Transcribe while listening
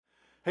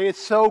Hey,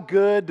 it's so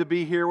good to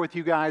be here with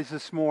you guys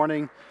this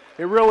morning.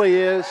 It really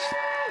is.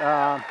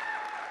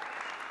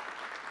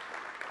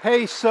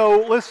 Hey,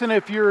 so listen,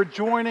 if you're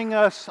joining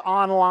us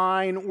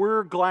online,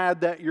 we're glad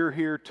that you're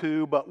here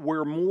too, but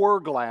we're more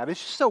glad. It's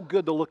just so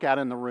good to look out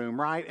in the room,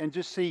 right? And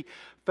just see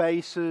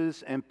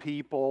faces and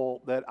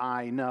people that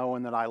I know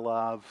and that I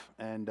love.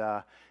 And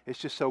it's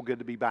just so good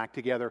to be back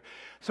together.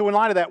 So in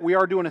light of that, we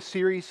are doing a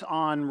series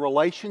on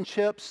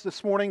relationships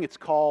this morning. It's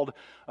called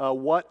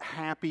What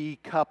Happy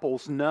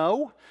Couples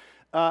Know.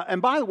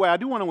 And by the way, I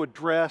do want to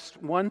address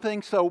one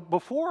thing. So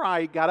before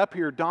I got up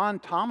here, Dawn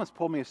Thomas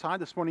pulled me aside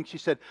this morning. She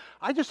said,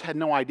 I just had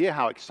no idea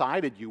how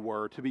excited you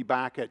were to be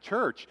back at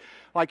church.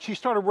 Like she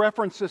started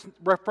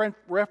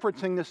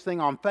referencing this thing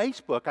on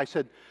Facebook. I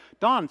said,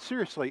 Dawn,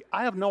 seriously,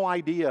 I have no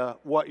idea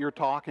what you're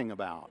talking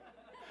about.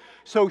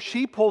 So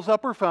she pulls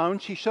up her phone.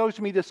 She shows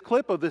me this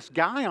clip of this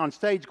guy on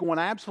stage going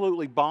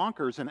absolutely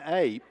bonkers and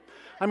ape.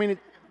 I mean,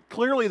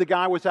 clearly the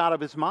guy was out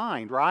of his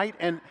mind, right?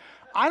 And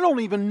I don't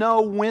even know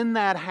when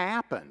that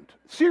happened.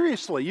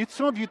 Seriously,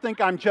 some of you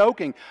think I'm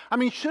joking. I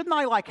mean, shouldn't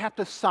I have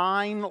to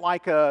sign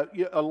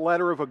a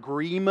letter of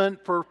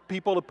agreement for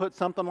people to put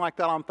something like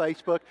that on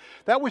Facebook?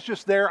 That was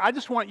just there. I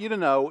just want you to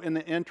know, in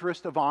the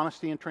interest of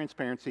honesty and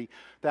transparency,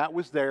 that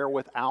was there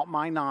without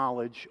my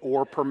knowledge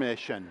or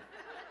permission.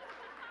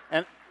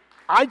 And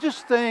I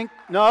just think,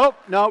 no,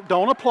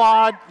 don't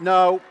applaud.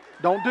 No,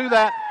 don't do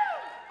that.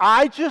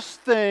 I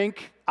just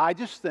think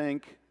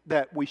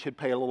that we should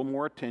pay a little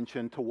more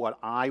attention to what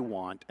I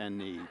want and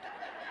need.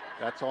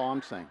 That's all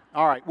I'm saying.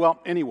 All right, well,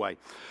 anyway.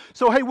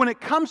 So, hey, when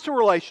it comes to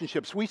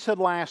relationships, we said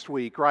last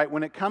week, right,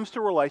 when it comes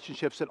to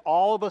relationships, that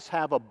all of us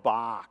have a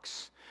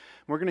box.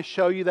 We're going to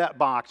show you that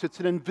box.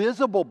 It's an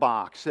invisible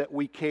box that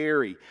we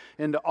carry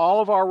into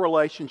all of our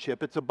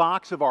relationship. It's a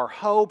box of our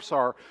hopes,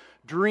 our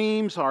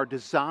dreams, our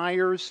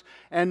desires.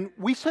 And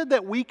we said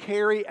that we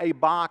carry a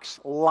box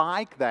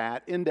like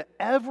that into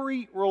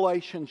every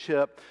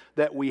relationship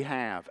that we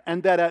have.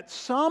 And that at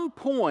some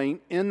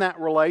point in that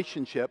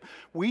relationship,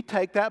 we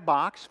take that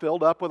box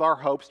filled up with our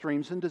hopes,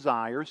 dreams, and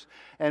desires,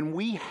 and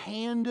we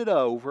hand it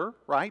over,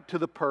 right, to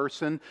the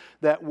person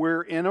that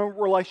we're in a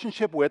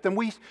relationship with. And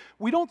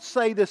we don't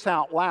say this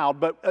out loud,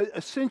 but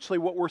essentially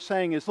what we're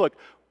saying is, look,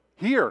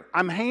 here,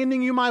 I'm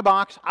handing you my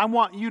box. I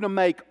want you to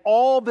make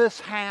all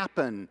this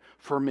happen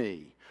for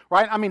me,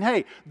 right? I mean,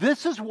 hey,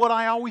 this is what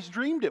I always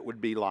dreamed it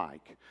would be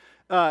like.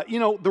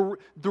 The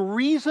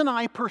reason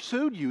I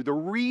pursued you, the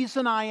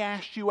reason I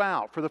asked you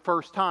out for the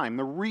first time,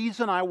 the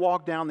reason I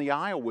walked down the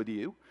aisle with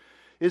you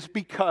is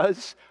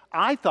because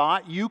I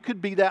thought you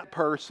could be that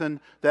person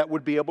that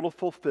would be able to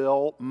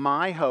fulfill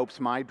my hopes,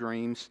 my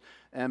dreams,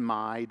 and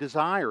my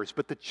desires.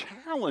 But the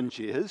challenge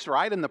is,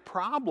 right, and the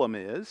problem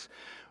is,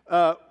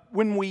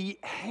 when we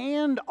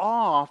hand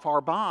off our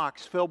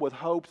box filled with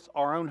hopes,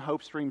 our own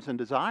hopes, dreams, and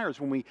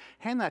desires, when we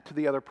hand that to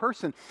the other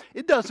person,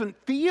 it doesn't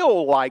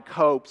feel like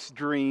hopes,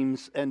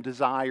 dreams, and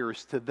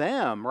desires to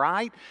them,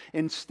 right?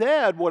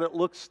 Instead, what it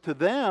looks to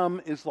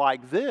them is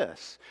like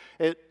this.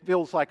 It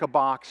feels like a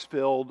box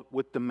filled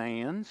with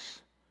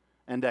demands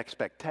and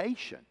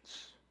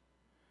expectations.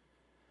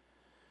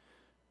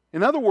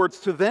 In other words,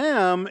 to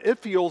them, it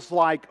feels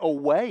like a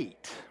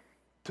weight.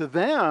 To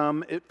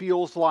them, it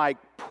feels like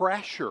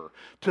pressure.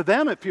 To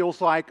them, it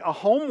feels like a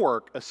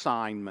homework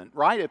assignment,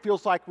 right? It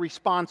feels like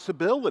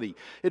responsibility.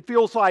 It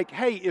feels like,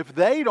 hey, if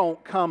they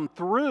don't come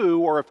through,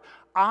 or if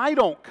I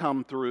don't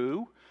come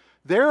through,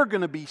 they're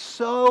going to be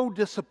so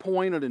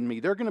disappointed in me.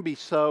 They're going to be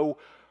so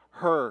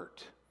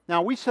hurt.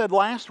 Now, we said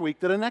last week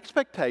that an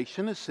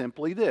expectation is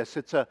simply this.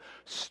 It's a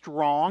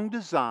strong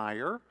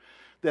desire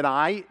that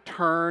I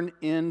turn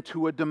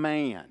into a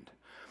demand.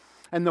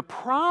 And the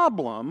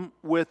problem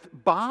with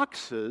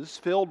boxes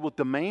filled with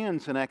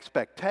demands and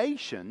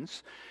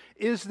expectations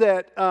is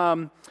that,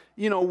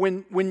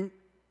 when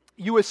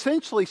you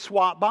essentially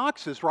swap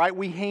boxes, right?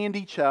 We hand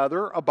each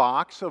other a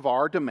box of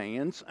our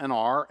demands and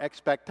our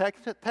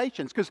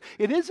expectations. Because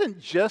it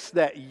isn't just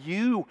that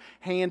you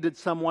handed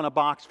someone a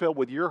box filled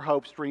with your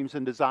hopes, dreams,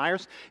 and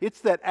desires. It's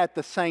that at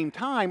the same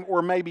time,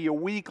 or maybe a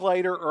week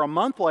later or a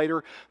month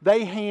later,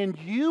 they hand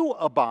you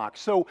a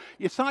box. So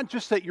it's not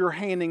just that you're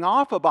handing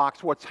off a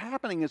box. What's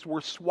happening is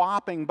we're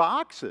swapping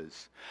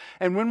boxes.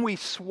 And when we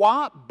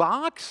swap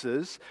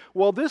boxes,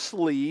 well, this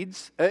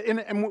leads,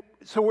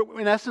 so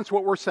in essence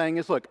what we're saying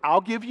is, look,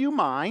 I'll give you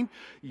mine,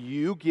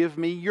 you give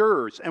me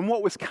yours. And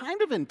what was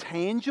kind of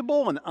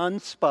intangible and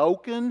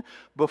unspoken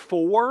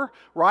before,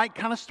 right,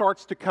 kind of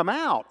starts to come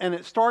out. And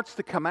it starts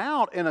to come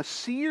out in a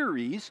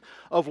series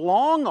of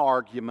long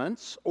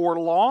arguments or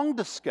long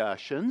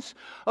discussions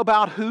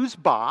about whose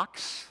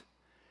box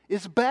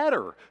is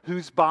better,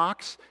 whose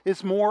box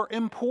is more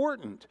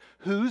important,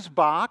 whose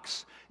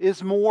box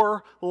is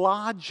more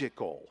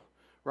logical.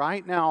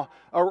 Right? Now,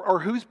 or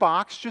whose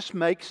box just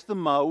makes the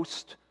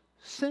most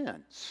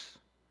sense.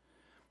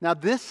 Now,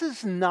 this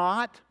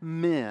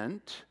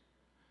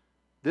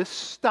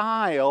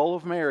style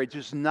of marriage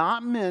is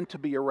not meant to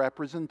be a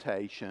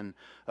representation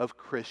of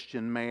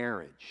Christian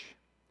marriage.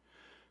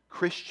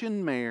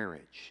 Christian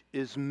marriage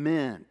is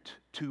meant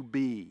to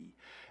be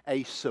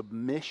a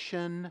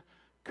submission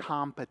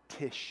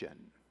competition.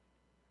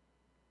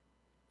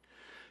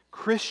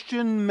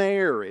 Christian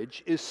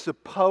marriage is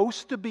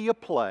supposed to be a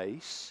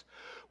place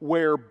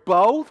where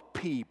both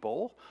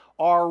people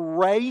are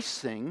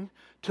racing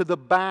to the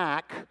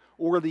back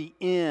or the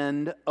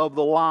end of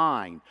the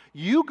line.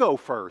 You go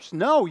first.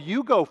 No,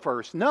 you go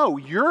first. No,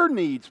 your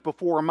needs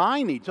before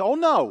my needs. Oh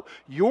no,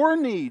 your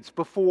needs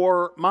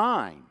before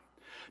mine.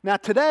 Now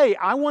today,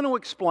 I want to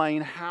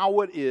explain how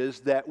it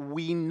is that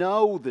we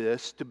know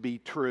this to be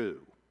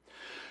true.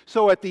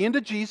 So at the end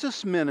of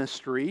Jesus'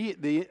 ministry,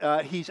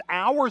 he's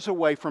hours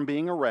away from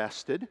being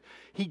arrested.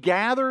 He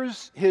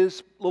gathers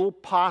his little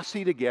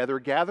posse together,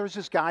 gathers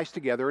his guys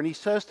together, and he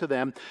says to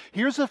them,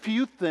 here's a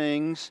few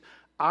things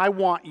I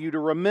want you to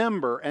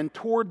remember. And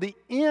toward the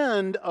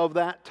end of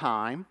that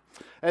time,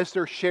 as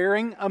they're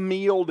sharing a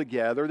meal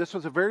together, this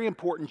was a very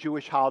important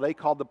Jewish holiday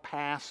called the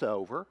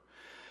Passover.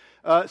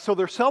 So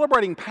they're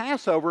celebrating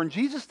Passover, and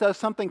Jesus does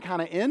something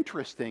kind of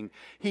interesting.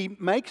 He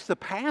makes the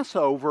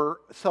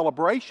Passover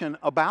celebration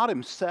about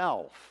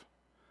himself.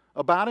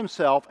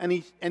 And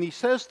he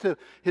says to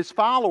his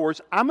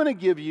followers, I'm going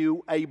to give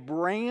you a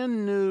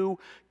brand new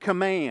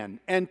command.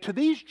 And to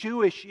these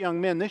Jewish young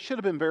men, this should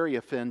have been very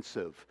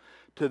offensive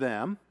to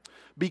them,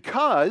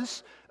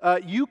 because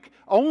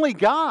only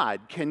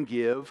God can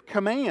give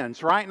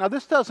commands, right? Now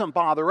this doesn't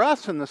bother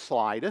us in the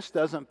slightest,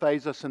 doesn't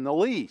faze us in the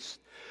least.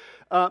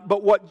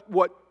 But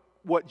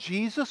what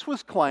Jesus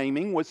was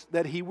claiming was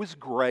that he was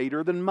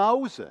greater than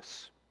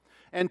Moses.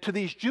 And to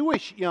these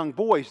Jewish young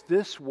boys,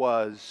 this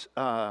was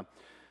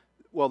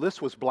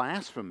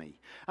blasphemy.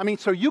 I mean,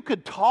 so you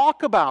could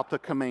talk about the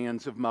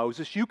commands of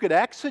Moses, you could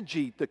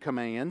exegete the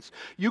commands,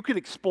 you could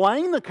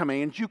explain the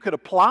commands, you could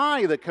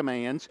apply the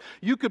commands,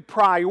 you could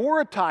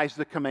prioritize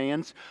the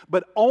commands,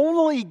 but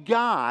only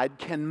God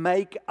can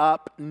make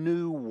up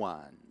new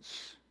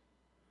ones.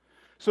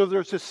 So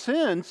there's a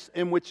sense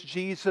in which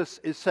Jesus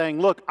is saying,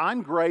 look,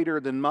 I'm greater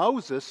than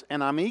Moses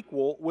and I'm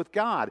equal with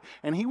God.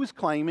 And he was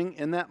claiming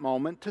in that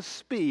moment to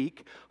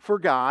speak for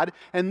God.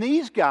 And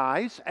these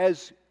guys,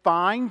 as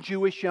fine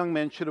Jewish young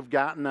men, should have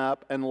gotten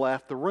up and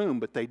left the room,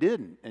 but they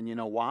didn't. And you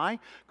know why?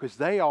 Because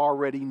they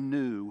already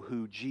knew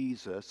who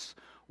Jesus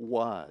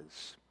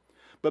was.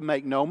 But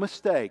make no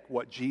mistake,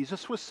 what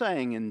Jesus was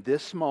saying in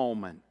this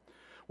moment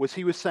was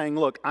he was saying,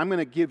 look,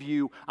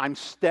 I'm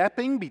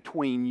stepping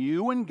between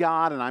you and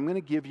God, and I'm going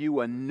to give you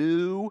a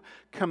new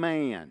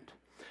command.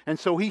 And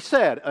so he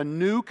said, a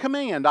new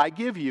command I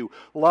give you,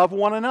 love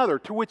one another,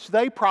 to which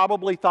they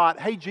probably thought,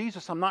 hey,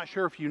 Jesus, I'm not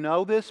sure if you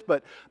know this,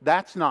 but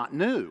that's not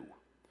new.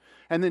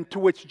 And then to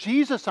which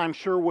Jesus, I'm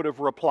sure, would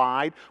have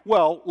replied,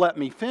 well, let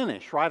me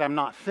finish, right? I'm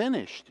not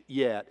finished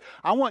yet.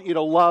 I want you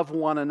to love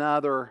one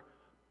another,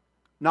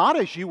 not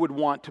as you would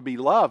want to be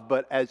loved,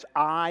 but as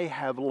I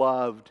have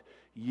loved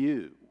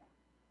you.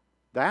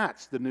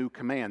 That's the new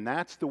command.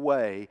 That's the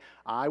way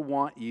I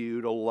want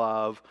you to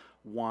love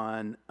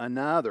one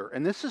another.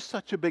 And this is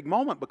such a big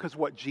moment because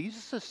what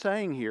Jesus is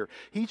saying here,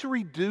 he's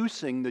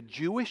reducing the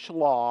Jewish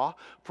law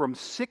from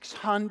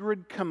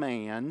 600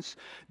 commands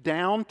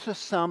down to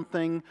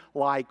something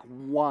like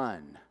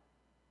one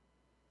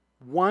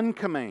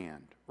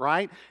command.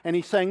 Right? And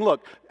he's saying,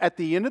 look, at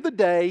the end of the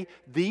day,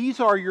 these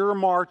are your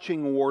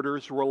marching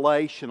orders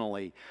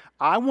relationally.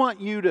 I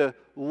want you to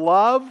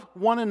love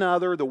one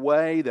another the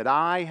way that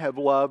I have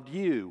loved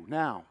you.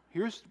 Now,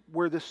 here's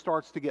where this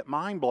starts to get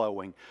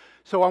mind-blowing.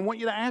 So I want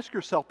you to ask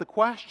yourself the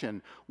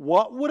question,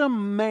 what would a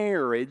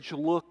marriage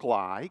look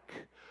like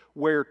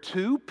where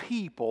two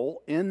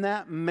people in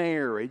that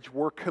marriage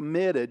were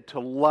committed to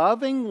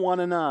loving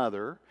one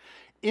another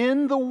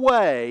in the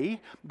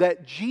way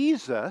that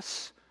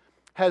Jesus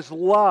has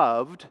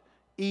loved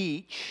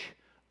each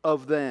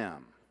of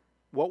them?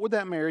 What would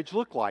that marriage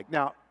look like?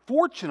 Now,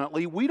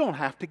 fortunately, we don't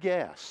have to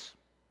guess,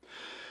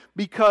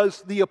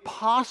 because the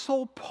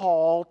Apostle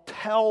Paul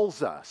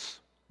tells us.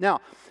 Now,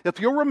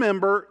 if you'll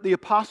remember, the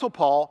Apostle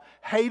Paul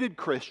hated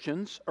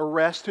Christians,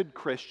 arrested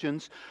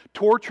Christians,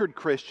 tortured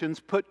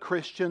Christians, put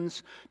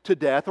Christians to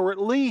death, or at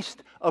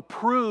least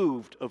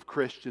approved of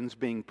Christians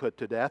being put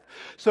to death.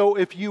 So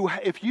if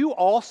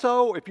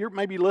you're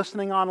maybe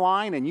listening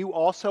online and you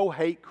also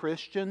hate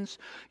Christians,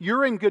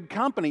 you're in good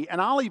company.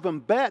 And I'll even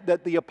bet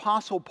that the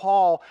Apostle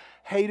Paul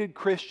hated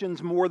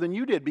Christians more than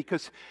you did,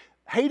 because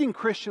hating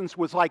Christians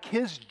was like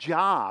his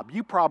job.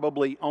 You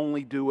probably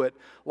only do it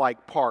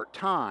like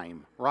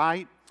part-time,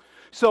 right?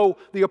 So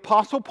the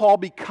Apostle Paul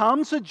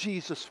becomes a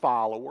Jesus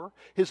follower.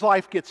 His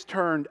life gets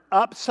turned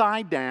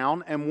upside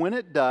down, and when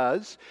it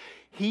does,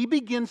 he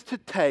begins to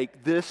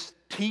take this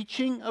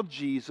teaching of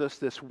Jesus,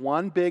 this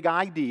one big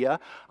idea,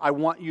 I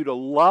want you to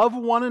love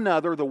one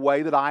another the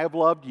way that I have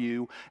loved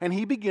you, and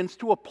he begins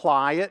to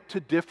apply it to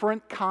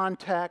different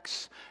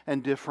contexts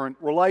and different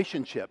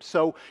relationships.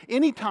 So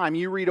anytime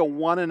you read a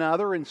one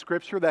another in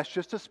Scripture, that's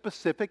just a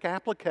specific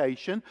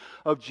application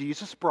of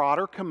Jesus'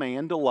 broader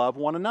command to love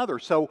one another.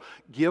 So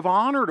give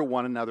honor to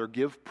one another,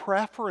 give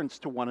preference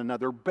to one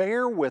another,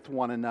 bear with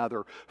one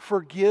another,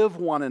 forgive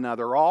one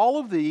another. All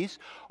of these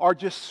are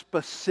just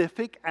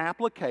specific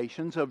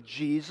applications of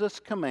Jesus'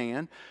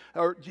 command,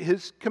 or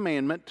his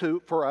commandment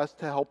for us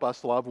to help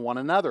us love one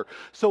another.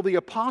 So the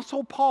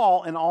Apostle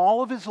Paul, in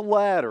all of his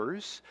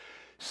letters,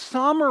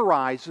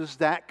 summarizes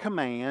that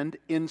command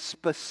in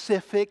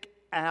specific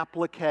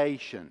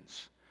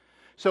applications.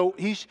 So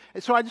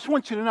I just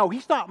want you to know,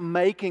 he's not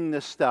making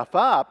this stuff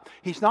up.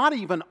 He's not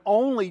even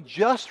only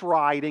just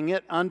writing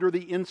it under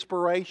the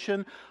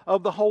inspiration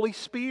of the Holy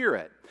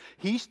Spirit.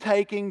 He's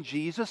taking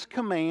Jesus'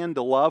 command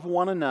to love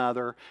one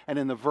another, and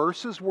in the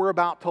verses we're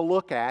about to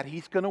look at,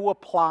 he's going to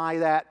apply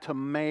that to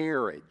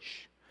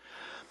marriage.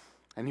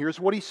 And here's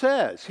what he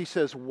says. He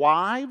says,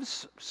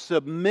 wives,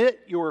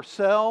 submit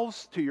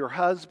yourselves to your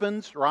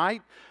husbands,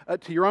 right?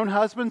 To your own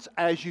husbands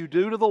as you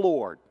do to the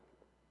Lord.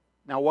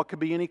 Now, what could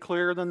be any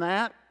clearer than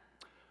that?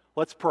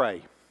 Let's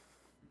pray.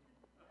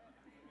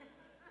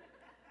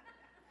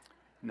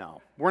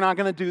 No, we're not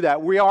going to do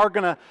that. We are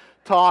going to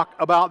talk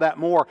about that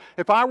more.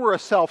 If I were a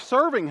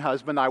self-serving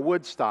husband, I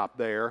would stop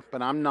there,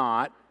 but I'm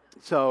not.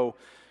 So,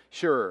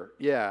 sure,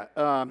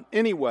 yeah.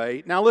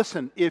 Anyway, now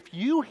listen, if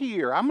you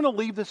hear, I'm going to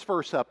leave this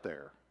verse up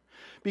there.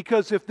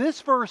 Because if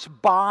this verse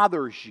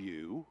bothers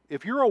you,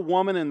 if you're a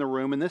woman in the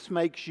room and this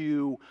makes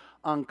you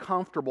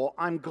uncomfortable,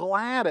 I'm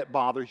glad it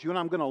bothers you, and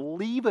I'm going to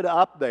leave it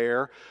up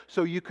there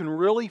so you can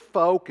really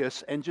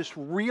focus and just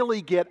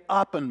really get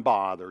up and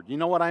bothered. You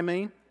know what I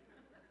mean?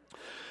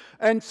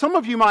 And some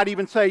of you might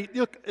even say,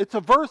 look, it's a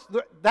verse,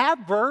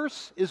 that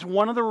verse is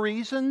one of the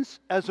reasons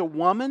as a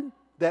woman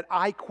that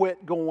I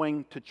quit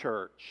going to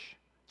church.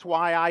 It's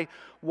why I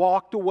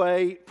walked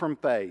away from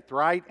faith,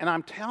 right? And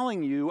I'm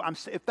telling you,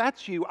 if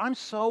that's you, I'm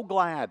so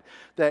glad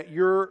that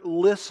you're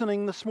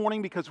listening this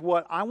morning, because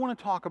what I want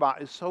to talk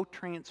about is so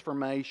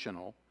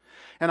transformational.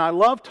 And I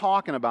love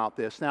talking about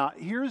this. Now,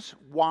 here's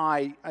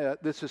why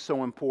this is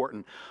so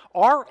important.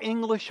 Our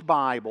English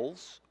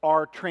Bibles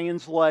are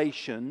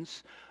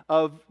translations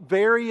of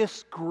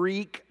various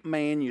Greek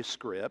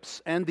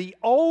manuscripts, and the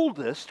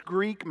oldest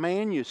Greek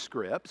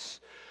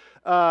manuscripts,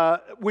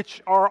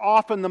 which are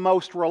often the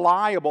most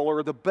reliable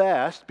or the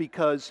best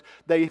because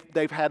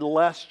they've had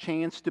less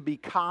chance to be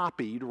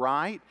copied,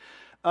 right?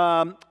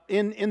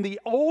 In the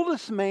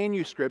oldest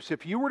manuscripts,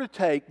 if you were to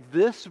take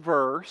this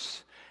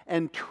verse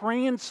and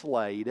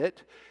translate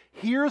it,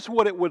 here's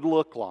what it would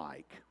look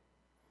like.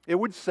 It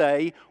would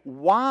say,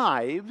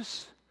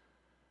 wives,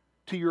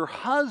 to your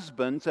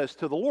husbands as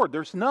to the Lord.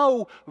 There's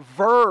no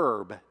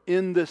verb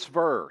in this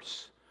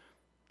verse.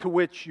 To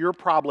which you're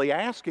probably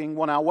asking,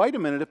 well, now wait a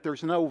minute, if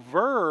there's no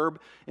verb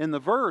in the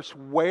verse,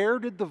 where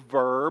did the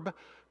verb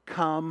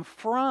come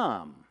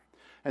from?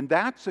 And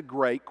that's a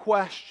great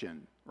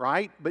question,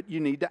 right? But you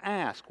need to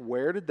ask,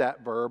 where did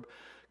that verb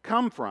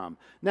come from?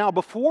 Now,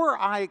 before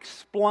I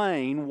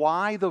explain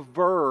why the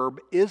verb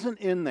isn't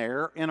in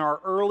there in our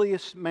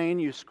earliest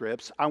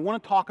manuscripts, I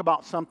want to talk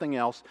about something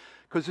else,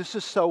 because this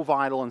is so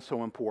vital and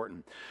so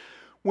important.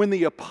 When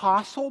the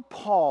Apostle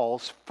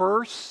Paul's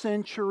first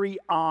century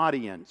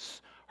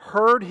audience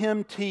heard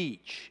him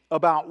teach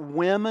about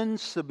women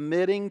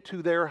submitting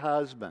to their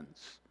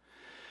husbands,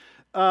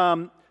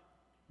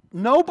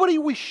 nobody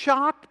was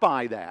shocked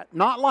by that.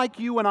 Not like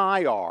you and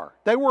I are.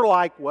 They were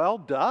like, well,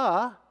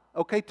 duh.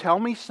 Okay, tell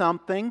me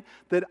something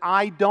that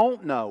I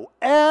don't know.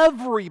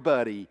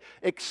 Everybody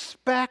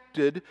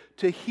expected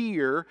to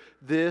hear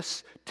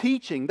this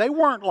teaching. They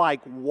weren't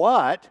like,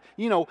 what?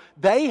 You know,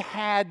 they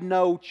had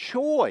no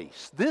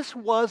choice. This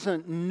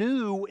wasn't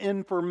new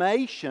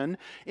information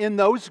in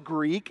those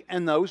Greek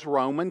and those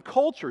Roman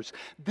cultures.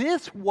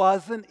 This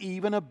wasn't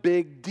even a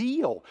big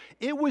deal.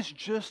 It was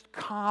just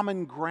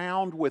common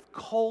ground with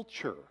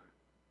culture.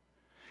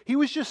 He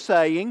was just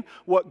saying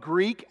what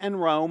Greek and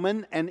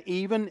Roman, and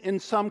even in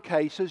some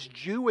cases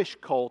Jewish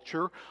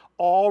culture,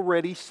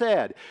 already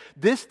said.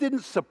 This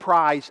didn't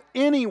surprise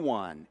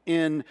anyone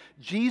in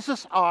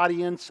Jesus'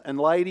 audience, and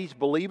ladies,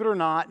 believe it or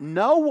not,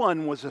 no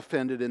one was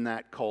offended in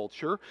that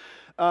culture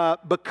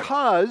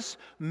because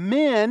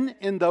men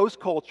in those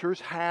cultures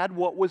had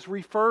what was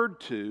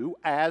referred to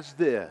as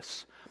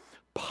this: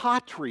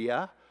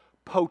 patria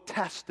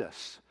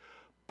potestas.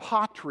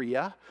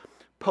 Patria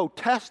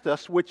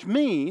potestas, which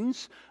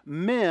means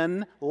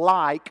men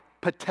like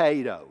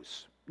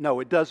potatoes. No,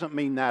 it doesn't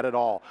mean that at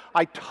all.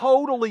 I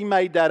totally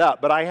made that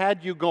up, but I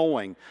had you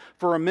going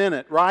for a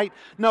minute, right?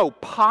 No,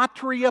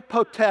 patria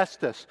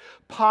potestas.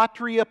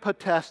 Patria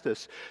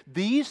potestas.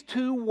 These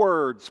two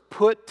words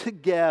put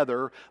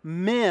together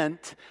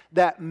meant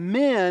that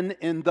men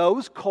in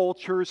those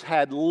cultures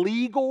had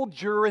legal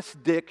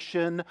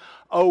jurisdiction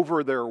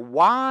over their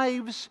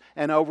wives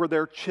and over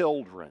their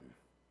children.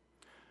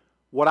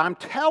 What I'm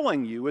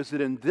telling you is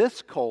that in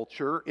this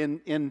culture,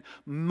 in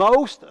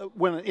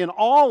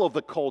all of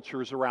the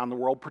cultures around the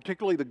world,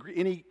 particularly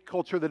any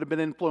culture that had been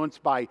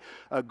influenced by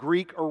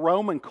Greek or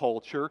Roman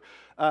culture,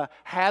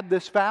 had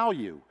this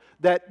value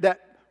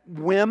that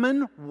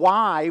women,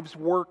 wives,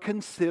 were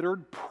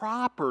considered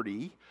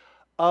property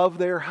of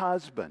their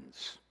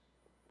husbands.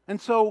 And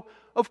so,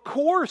 of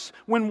course,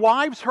 when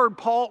wives heard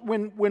Paul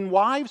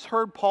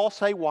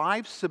say,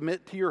 "Wives,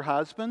 submit to your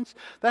husbands,"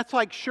 that's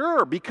like,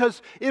 sure,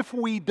 because if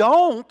we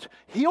don't,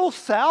 he'll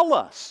sell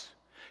us.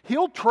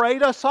 He'll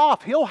trade us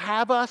off. He'll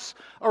have us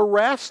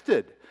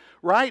arrested,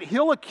 right?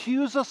 He'll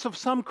accuse us of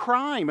some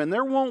crime, and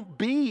there won't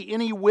be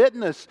any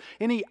witness,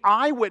 any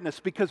eyewitness,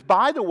 because,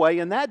 by the way,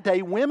 in that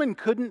day, women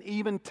couldn't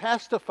even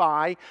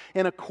testify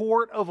in a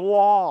court of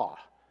law.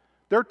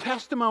 Their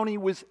testimony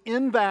was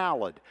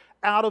invalid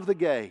out of the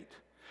gate.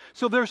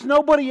 So there's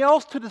nobody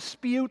else to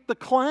dispute the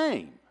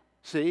claim,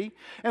 see?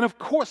 And of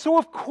course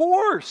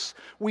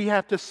we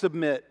have to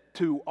submit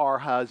to our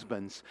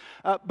husbands.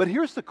 But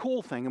here's the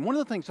cool thing, and one of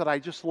the things that I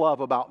just love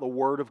about the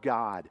Word of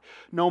God,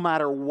 no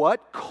matter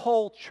what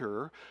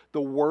culture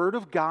the Word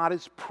of God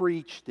is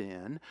preached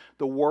in,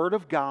 the Word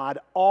of God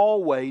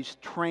always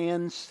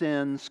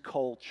transcends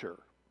culture.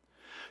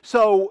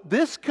 So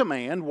this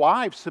command,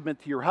 "Wives, submit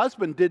to your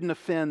husband," didn't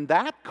offend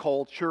that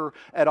culture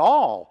at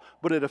all,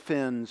 but it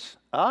offends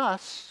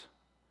us.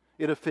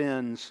 It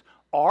offends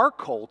our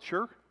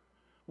culture.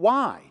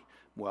 Why?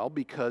 Well,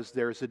 because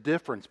there's a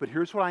difference. But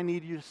here's what I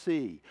need you to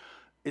see.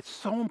 It's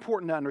so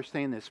important to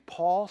understand this.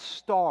 Paul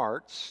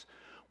starts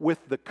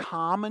with the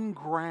common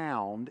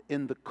ground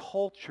in the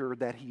culture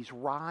that he's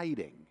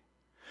writing.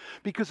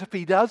 Because if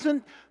he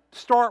doesn't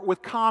start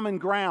with common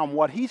ground,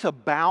 what he's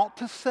about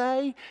to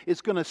say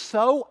is going to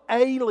so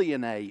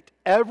alienate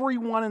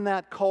everyone in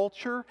that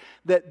culture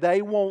that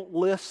they won't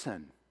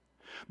listen.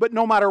 But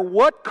no matter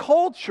what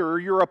culture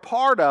you're a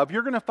part of,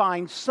 you're going to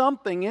find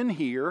something in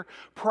here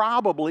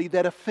probably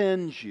that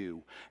offends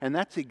you. And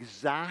that's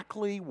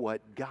exactly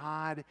what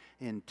God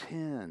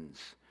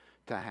intends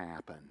to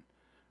happen,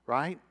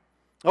 right?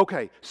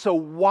 Okay, so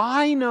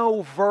why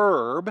no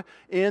verb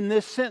in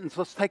this sentence?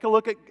 Let's take a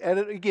look at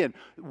it again.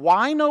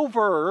 Why no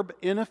verb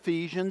in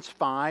Ephesians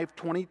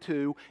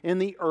 5:22 in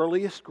the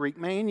earliest Greek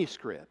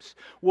manuscripts?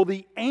 Well,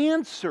 the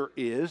answer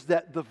is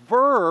that the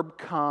verb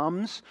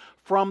comes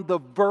from the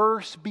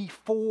verse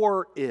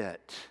before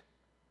it.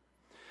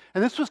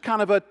 And this was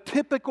kind of a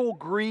typical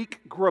Greek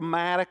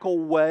grammatical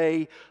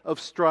way of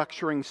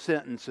structuring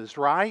sentences,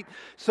 right?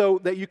 So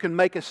that you can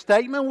make a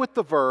statement with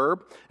the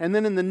verb, and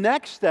then in the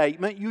next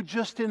statement, you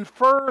just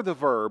infer the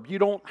verb. You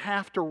don't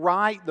have to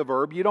write the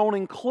verb. You don't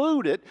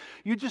include it.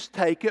 You just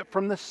take it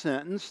from the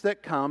sentence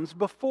that comes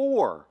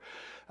before.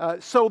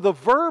 So the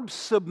verb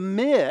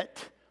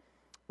submit,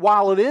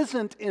 while it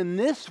isn't in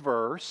this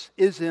verse,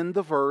 is in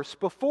the verse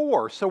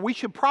before. So we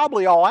should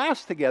probably all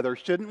ask together,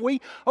 shouldn't we?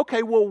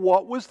 Okay, well,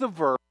 what was the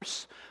verse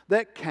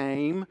that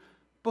came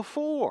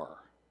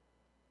before?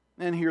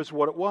 And here's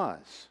what it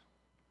was.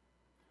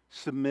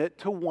 Submit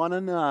to one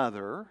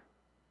another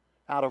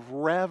out of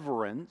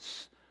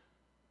reverence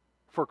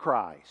for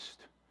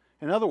Christ.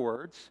 In other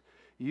words,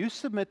 you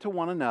submit to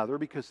one another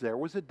because there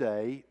was a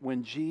day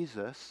when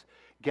Jesus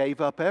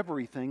gave up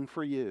everything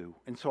for you.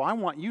 And so I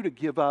want you to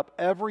give up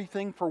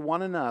everything for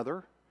one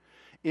another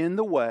in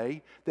the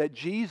way that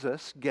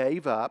Jesus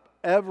gave up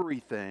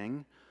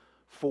everything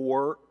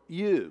for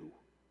you,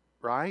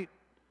 right?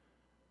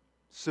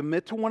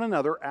 Submit to one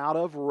another out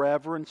of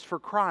reverence for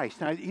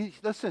Christ. Now,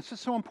 listen, this is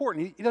so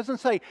important. He doesn't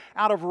say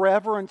out of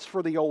reverence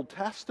for the Old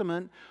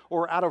Testament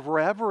or out of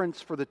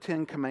reverence for the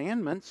Ten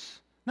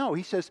Commandments. No,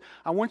 he says,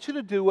 I want you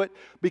to do it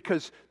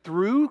because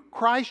through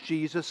Christ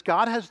Jesus,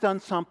 God has done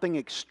something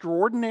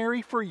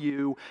extraordinary for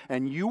you,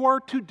 and you are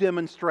to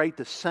demonstrate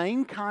the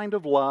same kind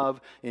of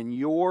love in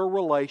your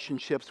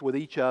relationships with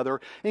each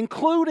other,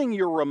 including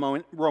your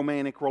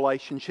romantic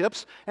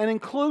relationships and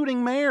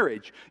including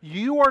marriage.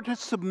 You are to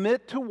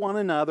submit to one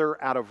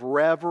another out of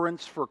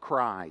reverence for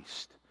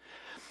Christ.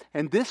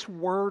 And this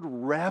word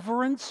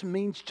reverence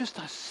means just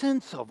a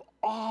sense of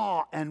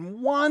awe and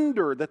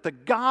wonder that the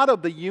God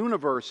of the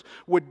universe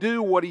would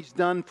do what He's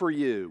done for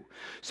you.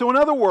 So in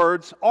other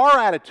words, our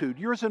attitude,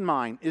 yours and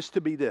mine, is to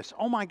be this: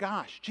 oh my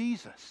gosh,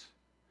 Jesus,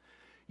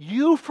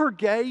 you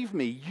forgave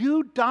me.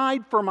 You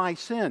died for my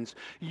sins.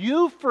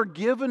 You've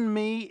forgiven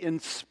me in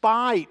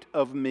spite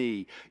of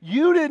me.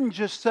 You didn't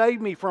just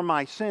save me from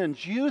my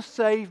sins. You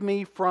saved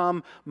me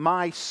from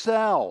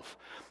myself.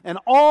 And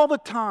all the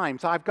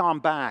times I've gone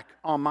back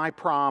on my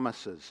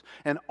promises,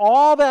 and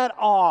all that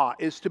awe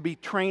is to be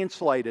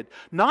translated,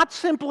 not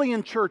simply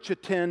in church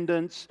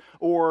attendance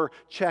or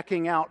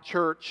checking out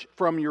church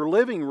from your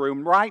living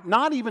room, right?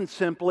 Not even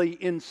simply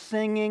in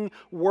singing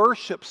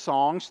worship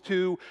songs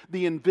to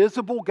the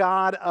invisible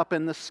God up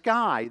in the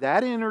sky.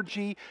 That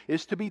energy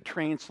is to be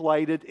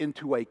translated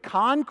into a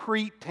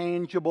concrete,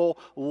 tangible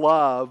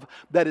love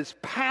that is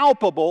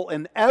palpable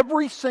in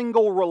every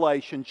single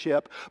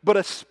relationship, but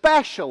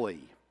especially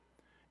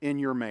in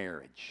your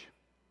marriage.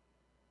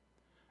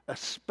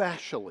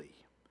 Especially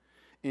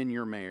in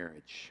your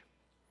marriage.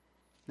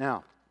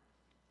 Now,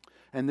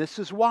 and this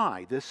is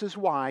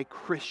why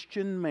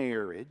Christian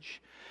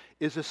marriage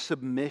is a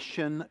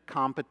submission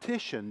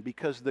competition,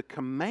 because the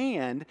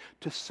command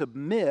to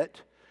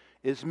submit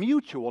is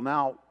mutual.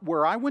 Now,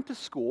 where I went to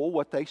school,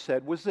 what they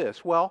said was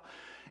this: well,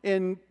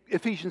 In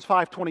Ephesians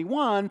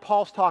 5:21,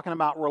 Paul's talking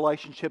about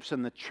relationships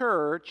in the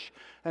church,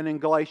 and in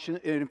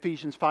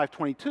Ephesians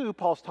 5:22,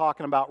 Paul's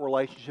talking about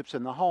relationships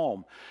in the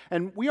home.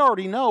 And we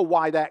already know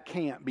why that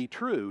can't be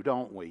true,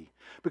 don't we?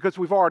 Because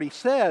we've already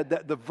said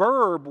that the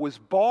verb was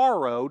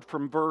borrowed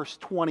from verse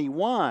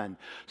 21.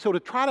 So to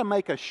try to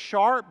make a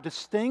sharp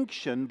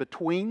distinction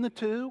between the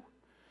two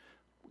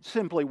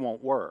simply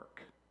won't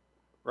work,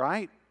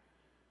 right?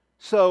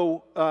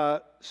 So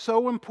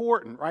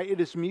important, right? It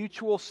is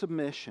mutual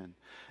submission.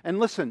 And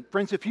listen,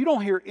 friends, if you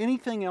don't hear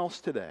anything else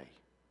today,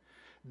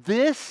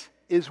 this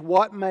is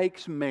what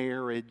makes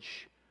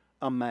marriage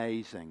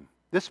amazing.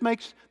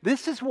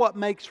 This is what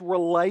makes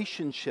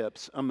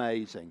relationships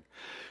amazing.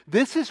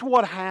 This is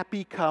what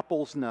happy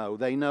couples know.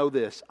 They know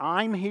this.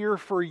 I'm here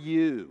for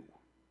you.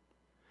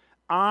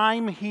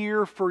 I'm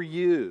here for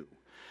you.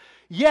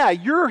 Yeah,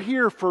 you're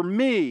here for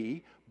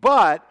me,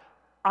 but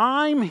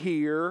I'm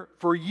here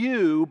for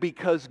you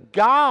because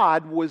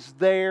God was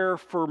there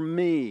for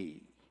me.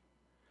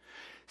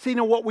 See,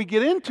 now what we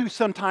get into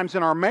sometimes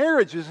in our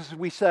marriages is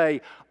we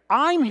say,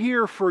 I'm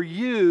here for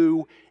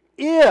you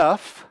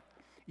if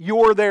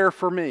you're there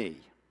for me,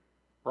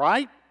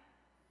 right?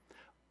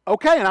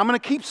 Okay, and I'm going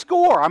to keep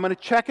score. I'm going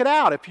to check it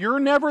out. If you're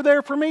never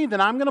there for me, then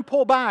I'm going to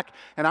pull back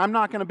and I'm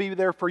not going to be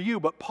there for you.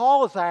 But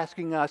Paul is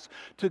asking us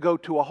to go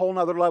to a whole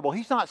nother level.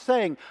 He's not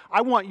saying,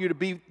 I want you to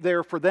be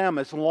there for them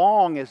as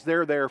long as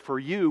they're there for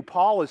you.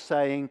 Paul is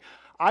saying,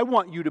 I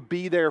want you to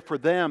be there for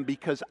them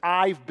because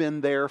I've been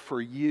there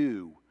for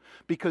you.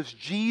 Because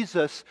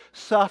Jesus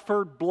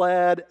suffered,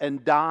 bled,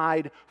 and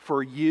died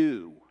for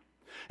you.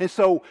 And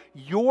so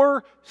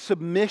your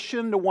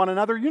submission to one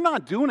another, you're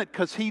not doing it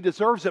because he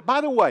deserves it.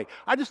 By the way,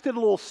 I just did a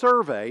little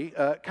survey,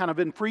 kind of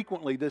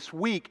infrequently this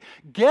week.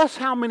 Guess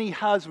how many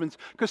husbands,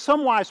 because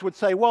some wives would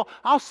say, well,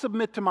 I'll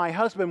submit to my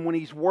husband when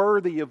he's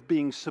worthy of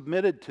being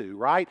submitted to,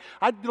 right?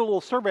 I did a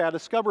little survey. I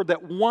discovered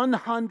that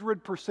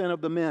 100%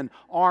 of the men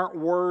aren't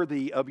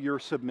worthy of your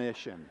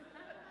submission.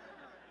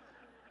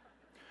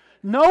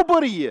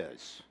 Nobody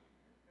is.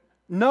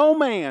 No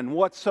man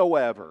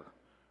whatsoever,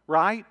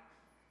 right?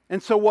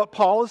 And so what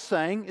Paul is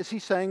saying is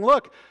he's saying,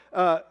 look,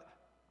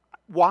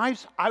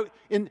 wives,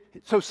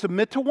 so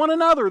submit to one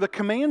another. The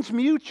command's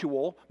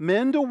mutual,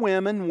 men to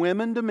women,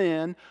 women to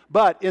men.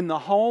 But in the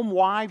home,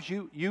 wives,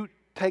 you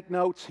take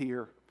notes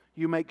here.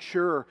 You make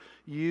sure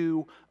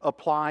you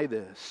apply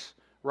this,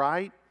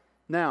 right?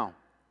 Now,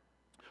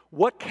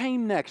 what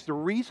came next? The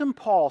reason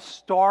Paul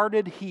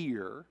started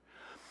here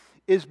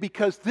is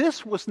because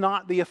this was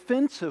not the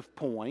offensive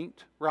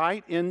point,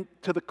 right,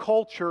 to the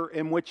culture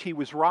in which he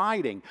was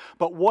writing.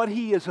 But what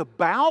he is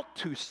about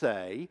to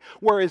say,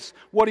 whereas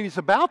what he's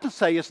about to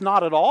say is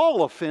not at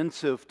all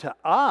offensive to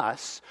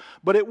us,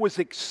 but it was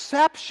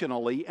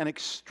exceptionally and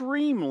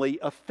extremely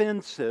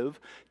offensive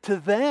to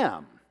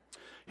them.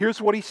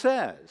 Here's what he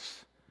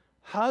says.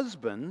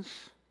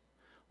 Husbands,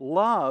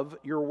 love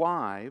your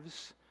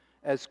wives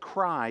as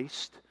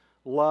Christ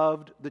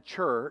loved the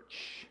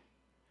church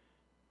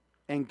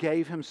and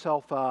gave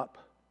himself up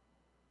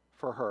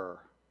for her.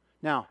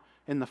 Now,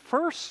 in the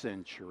first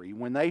century,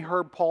 when they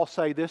heard Paul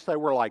say this, they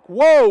were like,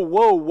 whoa,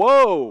 whoa,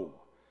 whoa.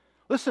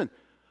 Listen,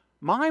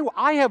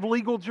 I have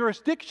legal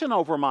jurisdiction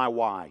over my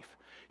wife.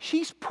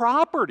 She's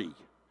property.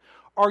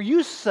 Are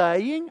you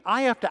saying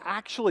I have to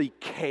actually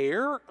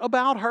care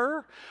about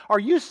her? Are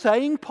you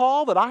saying,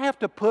 Paul, that I have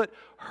to put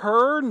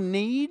her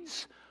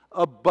needs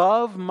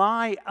above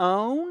my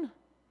own?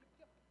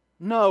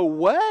 No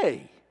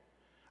way.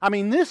 I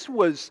mean, this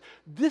was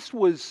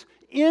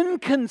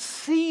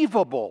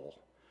inconceivable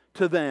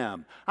to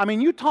them. I mean,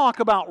 you talk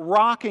about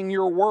rocking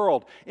your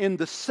world. In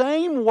the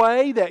same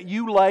way that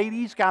you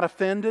ladies got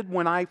offended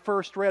when I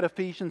first read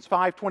Ephesians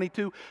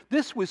 5:22,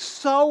 this was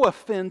so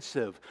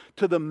offensive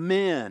to the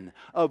men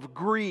of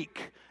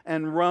Greek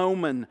and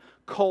Roman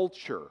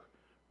culture,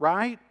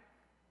 right?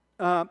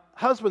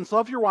 Husbands,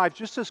 love your wives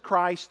just as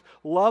Christ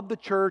loved the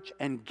church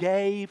and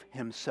gave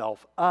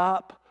himself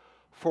up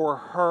for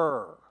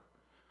her.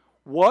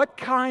 What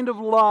kind of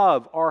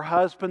love are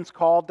husbands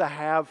called to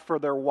have for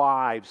their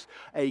wives?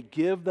 A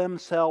give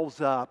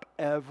themselves up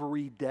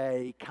every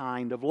day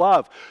kind of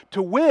love.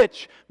 To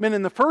which men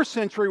in the first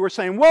century were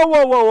saying, whoa,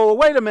 whoa, whoa, whoa,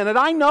 wait a minute,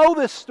 I know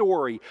this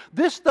story.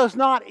 This does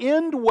not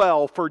end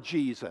well for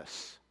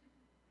Jesus.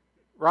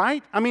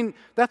 Right? I mean,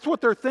 that's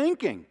what they're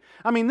thinking.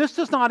 I mean, this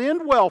does not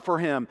end well for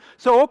him.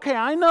 So, okay,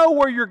 I know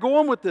where you're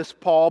going with this,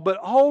 Paul, but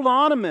hold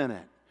on a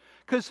minute.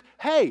 Because,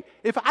 hey,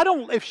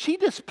 if she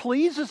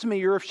displeases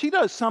me or if she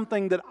does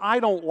something that I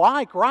don't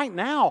like right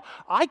now,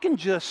 I can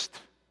just,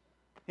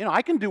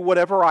 I can do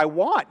whatever I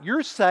want.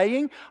 You're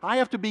saying I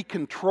have to be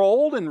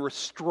controlled and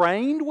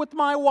restrained with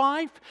my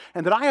wife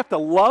and that I have to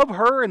love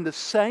her in the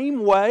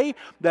same way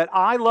that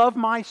I love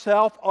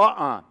myself?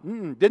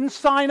 Didn't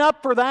sign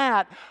up for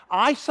that.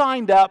 I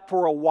signed up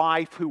for a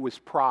wife who was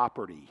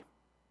property.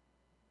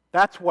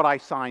 That's what I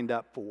signed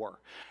up for.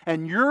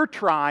 And you're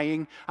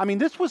trying,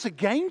 this was a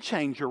game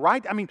changer,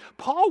 right?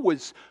 Paul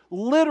was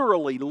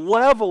literally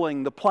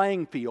leveling the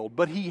playing field,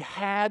 but he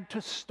had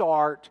to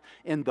start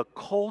in the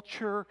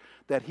culture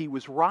that he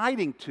was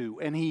writing to,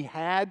 and he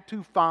had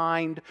to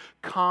find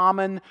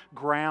common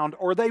ground,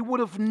 or they would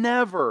have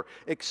never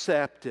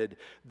accepted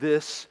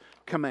this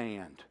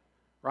command.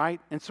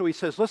 Right? And so he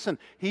says, listen,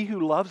 he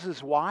who loves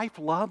his wife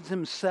loves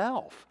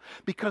himself,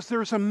 because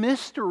there's a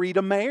mystery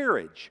to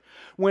marriage.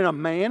 When a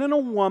man and a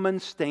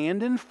woman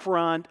stand in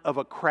front of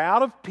a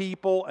crowd of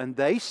people and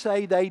they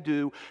say they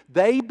do,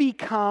 they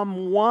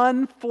become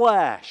one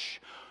flesh.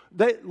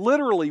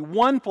 Literally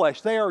one flesh.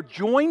 They are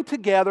joined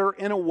together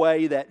in a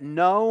way that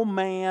no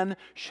man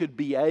should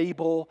be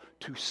able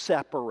to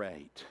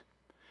separate.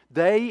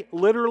 They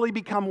literally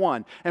become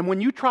one. And when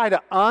you try to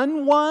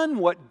unone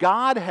what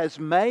God has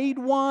made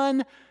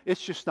one, it's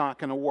just not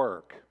going to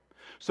work.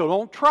 So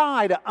don't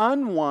try to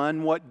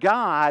unone what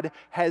God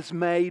has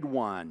made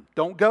one.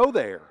 Don't go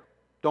there.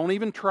 Don't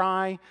even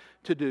try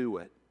to do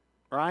it.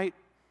 Right?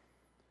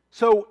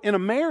 So in a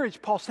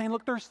marriage, Paul's saying,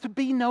 look, there's to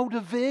be no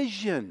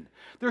division.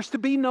 There's to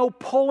be no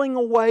pulling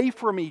away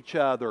from each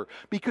other,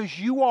 because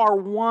you are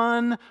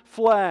one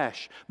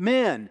flesh.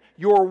 Men,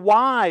 your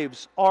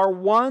wives are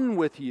one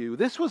with you.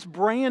 This was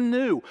brand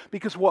new,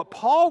 because what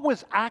Paul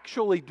was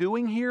actually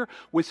doing here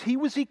was he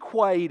was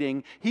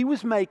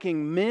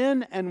making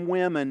men and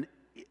women,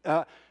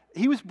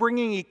 he was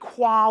bringing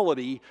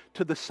equality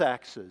to the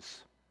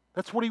sexes.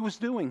 That's what he was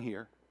doing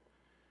here.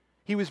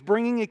 He was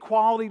bringing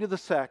equality to the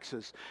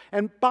sexes.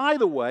 And by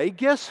the way,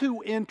 guess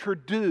who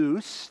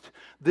introduced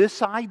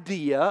this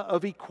idea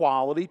of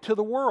equality to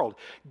the world?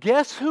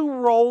 Guess who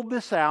rolled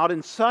this out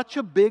in such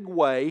a big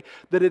way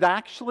that it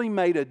actually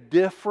made a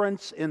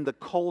difference in the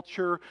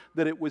culture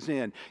that it was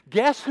in?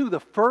 Guess who the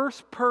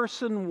first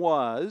person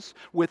was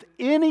with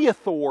any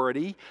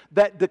authority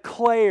that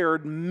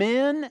declared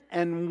men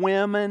and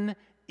women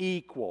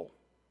equal?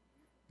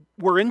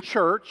 We're in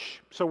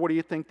church, so what do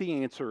you think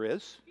the answer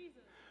is?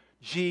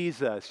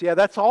 Jesus. Yeah,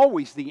 that's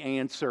always the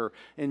answer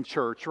in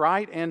church,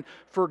 right? And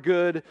for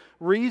good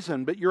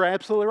reason. But you're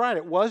absolutely right.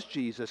 It was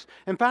Jesus.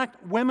 In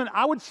fact, women,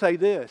 I would say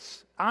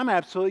this. I'm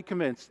absolutely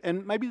convinced,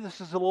 and maybe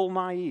this is a little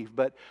naive,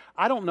 but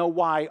I don't know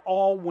why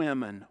all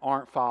women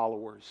aren't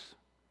followers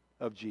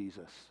of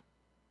Jesus.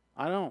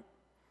 I don't.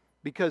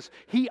 Because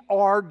He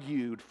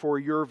argued for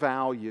your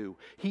value.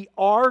 He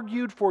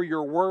argued for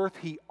your worth.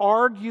 He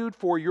argued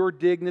for your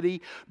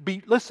dignity.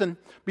 Listen,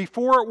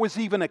 before it was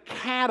even a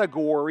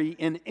category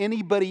in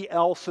anybody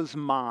else's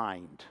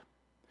mind.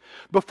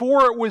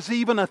 Before it was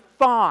even a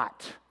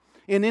thought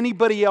in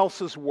anybody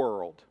else's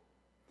world.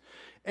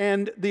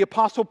 And the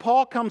Apostle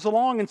Paul comes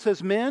along and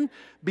says, men,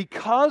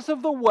 because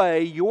of the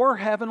way your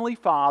Heavenly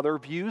Father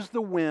views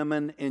the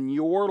women in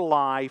your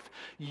life,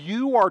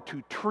 you are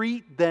to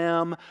treat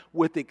them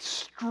with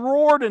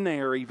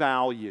extraordinary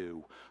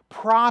value,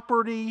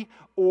 property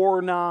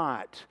or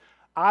not.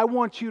 I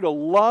want you to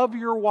love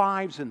your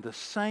wives in the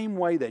same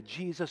way that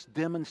Jesus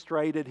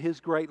demonstrated His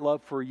great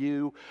love for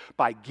you,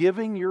 by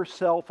giving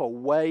yourself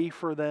away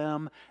for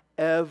them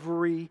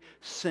every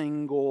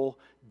single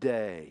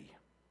day.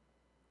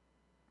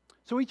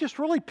 So he just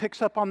really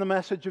picks up on the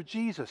message of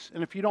Jesus.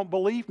 And if you don't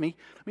believe me,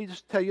 let me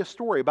just tell you a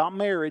story about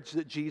marriage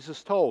that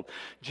Jesus told.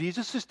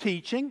 Jesus is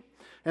teaching,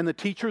 and the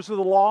teachers of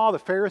the law, the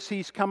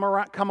Pharisees, come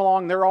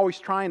along. They're always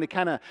trying to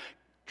kind of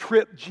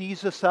trip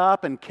Jesus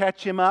up and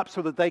catch Him up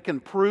so that they can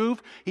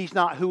prove He's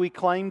not who He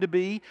claimed to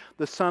be,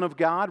 the Son of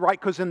God, right?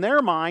 Because in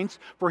their minds,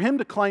 for Him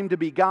to claim to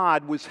be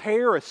God was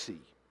heresy.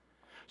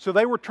 So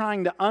they were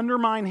trying to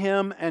undermine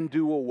Him and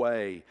do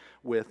away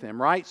with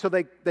Him, right? So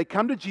they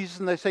come to Jesus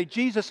and they say,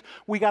 Jesus,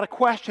 we got a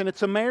question.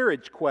 It's a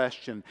marriage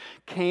question.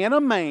 Can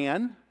a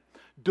man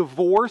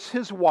divorce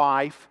his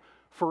wife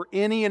for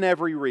any and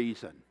every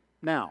reason?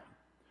 Now,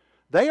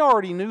 they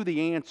already knew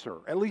the answer.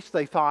 At least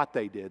they thought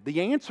they did.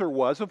 The answer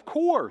was, of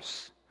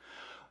course.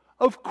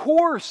 Of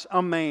course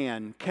a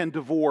man can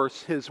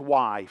divorce his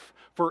wife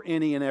for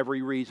any and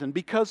every reason,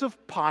 because of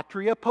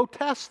patria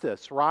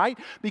potestas, right?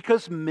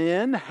 Because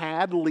men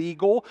had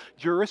legal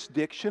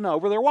jurisdiction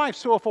over their wives.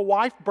 So if a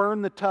wife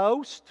burned the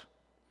toast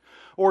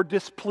or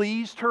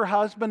displeased her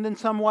husband in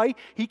some way,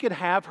 he could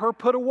have her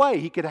put away.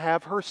 He could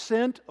have her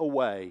sent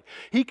away.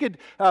 He could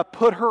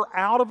put her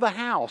out of the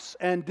house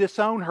and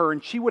disown her,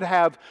 and she would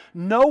have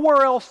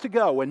nowhere else to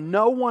go, and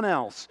no one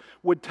else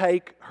would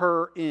take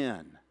her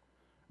in.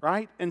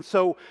 Right? And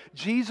so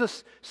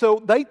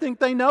they think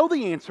they know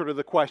the answer to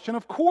the question.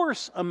 Of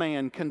course a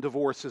man can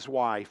divorce his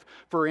wife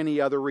for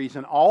any other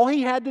reason. All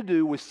he had to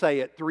do was say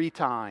it 3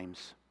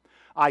 times.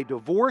 I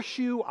divorce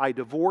you, I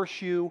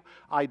divorce you,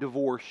 I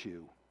divorce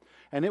you.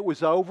 And it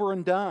was over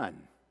and done.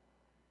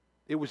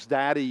 It was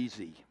that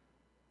easy.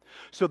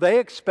 So they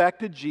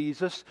expected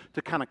Jesus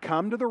to kind of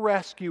come to the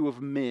rescue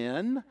of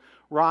men,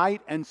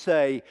 right? And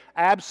say,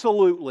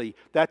 absolutely,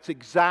 that's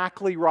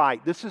exactly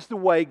right. This is the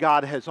way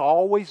God has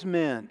always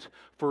meant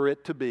for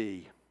it to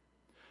be.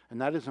 And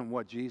that isn't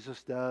what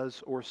Jesus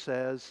does or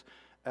says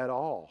at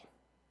all,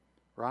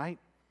 right?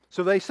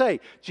 So they say,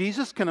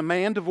 Jesus, can a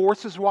man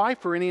divorce his wife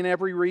for any and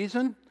every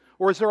reason?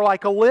 Or is there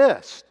like a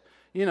list?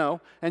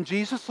 And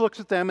Jesus looks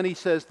at them and he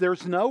says,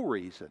 there's no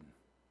reason.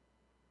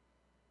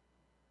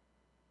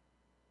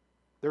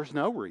 There's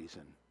no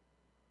reason.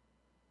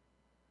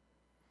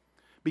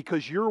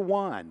 Because you're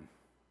one.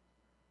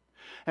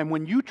 And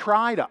when you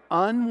try to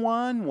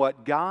unone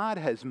what God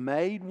has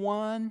made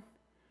one,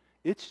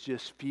 it's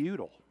just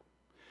futile.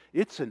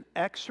 It's an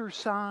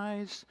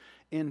exercise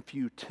in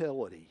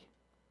futility.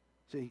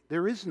 See,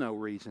 there is no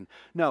reason.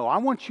 No, I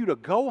want you to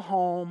go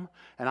home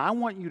and I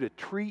want you to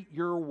treat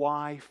your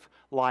wife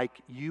like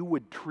you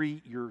would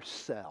treat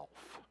yourself.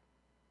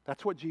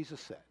 That's what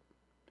Jesus said.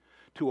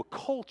 To a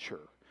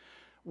culture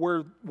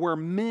where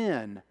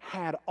men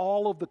had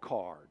all of the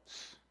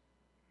cards.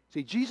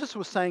 See, Jesus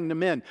was saying to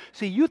men,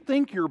 see, you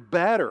think you're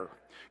better.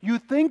 You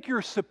think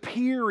you're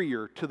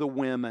superior to the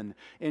women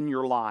in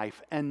your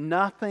life, and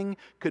nothing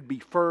could be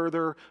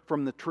further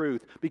from the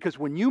truth. Because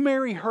when you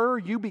marry her,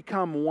 you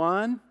become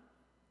one,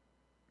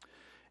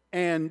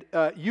 and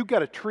you got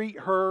to treat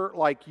her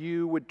like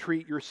you would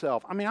treat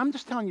yourself. I mean, I'm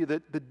just telling you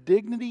that the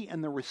dignity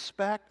and the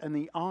respect and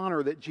the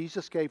honor that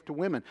Jesus gave to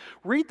women.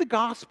 Read the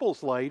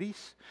Gospels,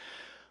 ladies.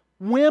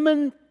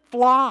 Women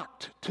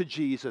flocked to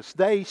Jesus.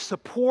 They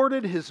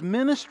supported his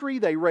ministry.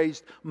 They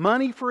raised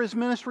money for his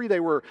ministry.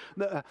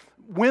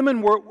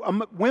 Women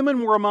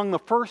were among the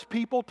first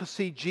people to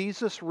see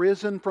Jesus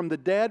risen from the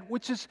dead,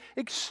 which is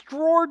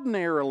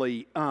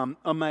extraordinarily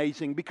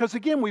amazing. Because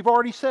again, we've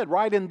already said,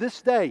 right, in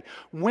this day,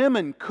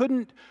 women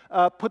couldn't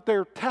put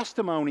their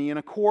testimony in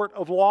a court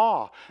of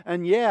law.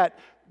 And yet,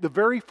 the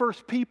very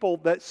first people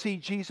that see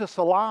Jesus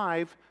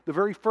alive, the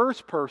very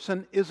first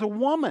person is a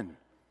woman.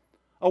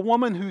 A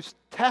woman whose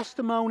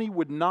testimony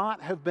would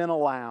not have been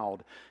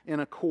allowed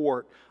in a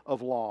court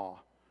of law,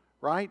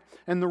 right?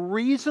 And the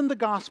reason the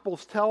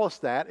Gospels tell us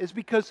that is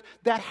because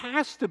that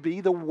has to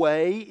be the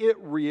way it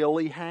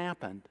really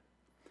happened.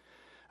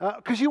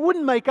 Because you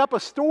wouldn't make up a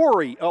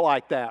story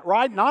like that,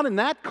 right? Not in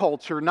that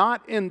culture,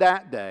 not in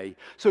that day.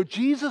 So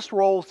Jesus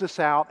rolls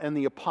this out and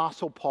the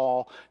Apostle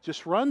Paul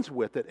just runs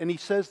with it. And he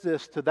says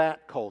this to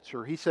that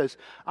culture. He says,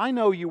 I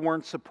know you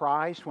weren't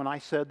surprised when I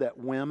said that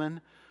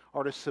women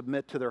are to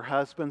submit to their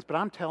husbands. But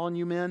I'm telling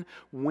you, men,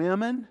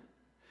 women,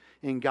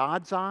 in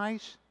God's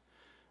eyes,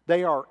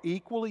 they are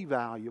equally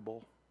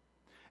valuable.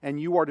 And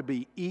you are to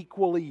be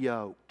equally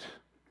yoked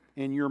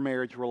in your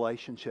marriage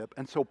relationship.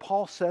 And so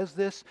Paul says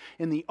this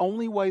in the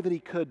only way that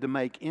he could to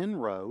make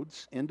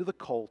inroads into the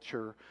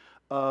culture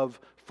of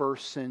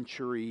first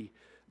century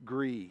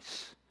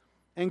Greece.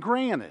 And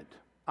granted,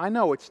 I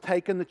know it's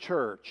taken the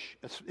church,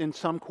 in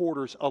some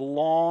quarters, a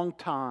long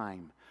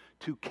time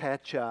to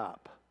catch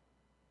up.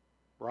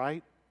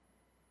 Right?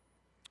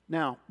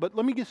 Now, but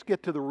let me just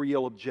get to the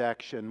real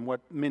objection,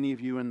 what many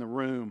of you in the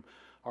room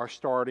are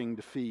starting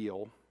to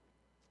feel.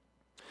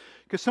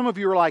 Because some of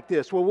you are like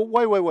this, well,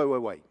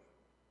 wait.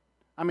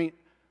 I mean,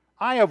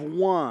 I have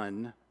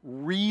one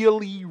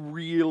really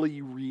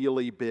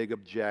big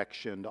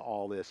objection to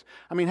all this.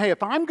 I mean, hey,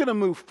 if I'm going to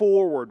move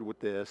forward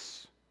with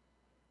this,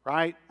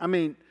 right? I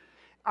mean,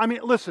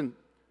 listen,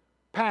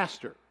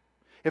 Pastor,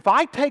 if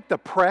I take the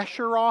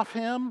pressure off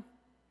him,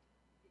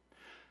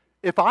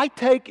 if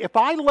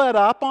I let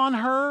up on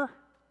her,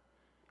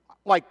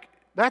 like,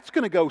 that's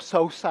going to go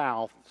so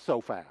south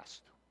so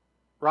fast,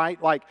 right?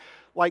 Like,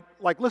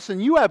 listen,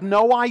 you have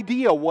no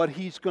idea what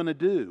he's going to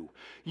do.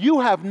 You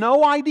have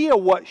no idea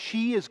what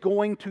she is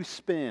going to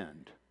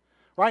spend,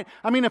 right?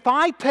 I mean, if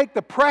I take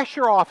the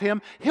pressure off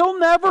him, he'll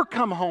never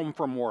come home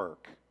from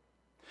work.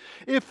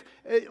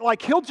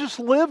 He'll just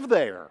live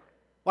there.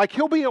 Like,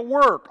 he'll be at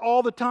work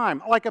all the time.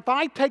 Like, if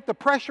I take the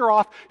pressure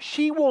off,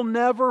 she will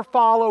never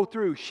follow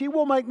through. She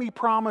will make me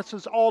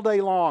promises all day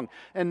long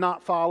and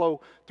not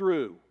follow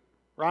through,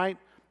 right?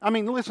 I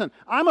mean, listen,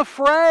 I'm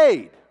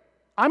afraid.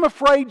 I'm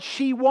afraid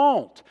she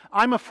won't.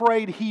 I'm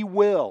afraid he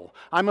will.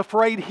 I'm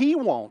afraid he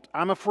won't.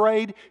 I'm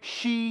afraid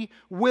she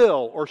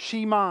will or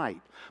she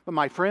might. But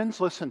my friends,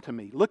 listen to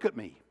me. Look at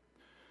me.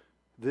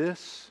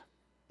 This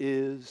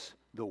is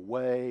the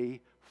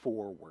way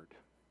forward.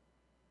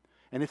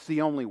 And it's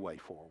the only way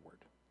forward.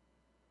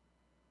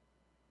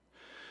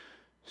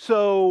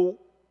 So,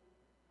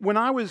 when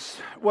I was,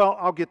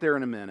 I'll get there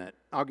in a minute.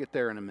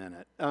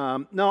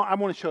 No, I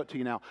want to show it to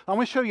you now. I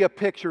want to show you a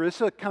picture. This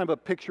is a kind of a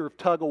picture of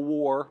tug of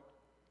war.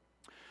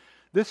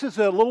 This is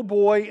a little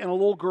boy and a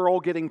little girl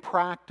getting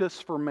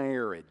practice for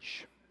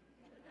marriage.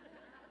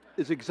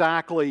 Is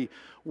exactly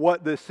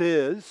what this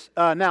is.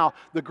 Now,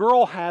 the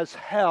girl has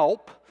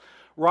help,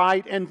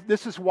 right? And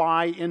this is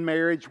why in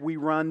marriage we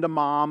run to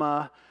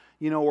mama,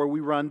 or we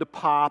run to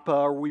Papa,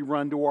 or we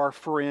run to our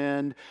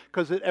friend.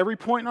 Because at every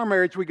point in our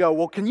marriage we go,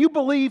 well, can you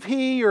believe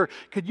he, or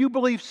could you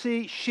believe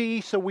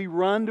she? So we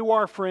run to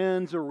our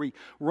friends, or we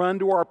run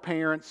to our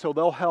parents, so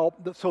they'll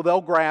help, so they'll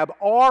grab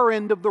our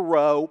end of the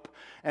rope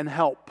and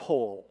help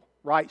pull,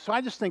 right? So I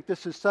just think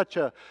this is such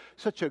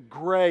a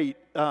great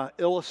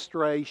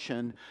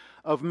illustration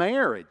of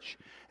marriage.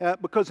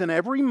 Because in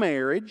every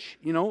marriage,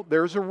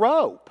 there's a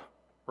rope,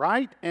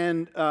 right?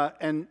 And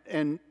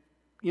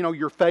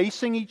you're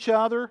facing each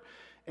other,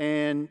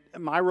 and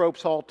my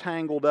rope's all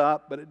tangled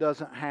up, but it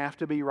doesn't have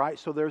to be, right?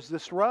 So there's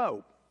this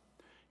rope.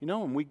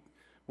 And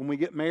when we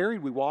get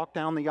married, we walk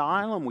down the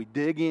aisle and we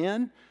dig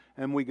in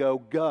and we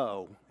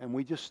go, and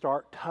we just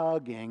start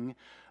tugging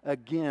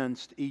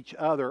against each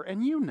other.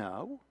 And you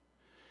know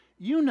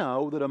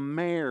that a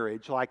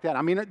marriage like that,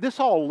 I mean, this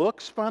all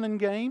looks fun and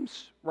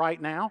games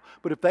right now,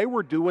 but if they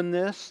were doing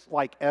this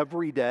like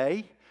every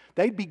day,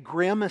 they'd be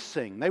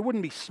grimacing. They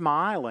wouldn't be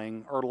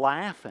smiling or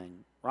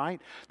laughing,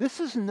 right? This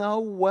is no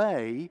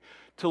way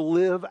to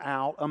live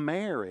out a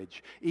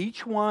marriage.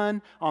 Each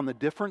one on the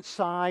different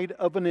side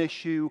of an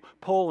issue,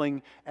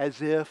 pulling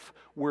as if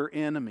we're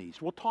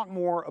enemies. We'll talk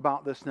more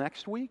about this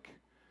next week.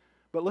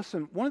 But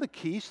listen, one of the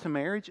keys to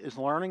marriage is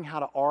learning how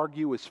to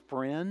argue as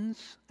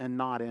friends and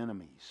not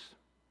enemies.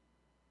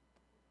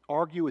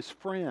 Argue as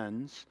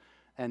friends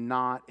and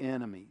not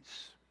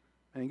enemies.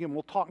 And again,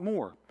 we'll talk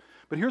more.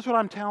 But here's what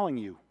I'm telling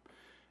you.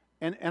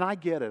 And I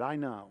get it, I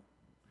know.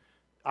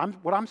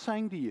 What I'm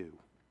saying to you,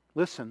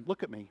 listen,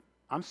 look at me.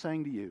 I'm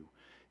saying to you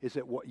is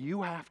that what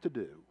you have to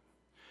do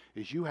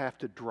is you have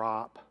to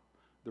drop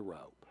the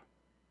rope.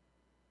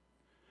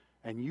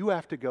 And you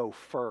have to go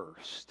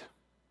first.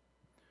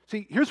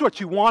 See, here's what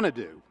you want to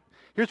do.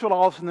 Here's what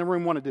all of us in the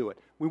room want to do it.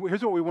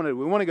 Here's what we want to do.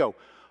 We want to go,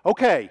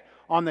 okay,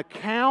 on the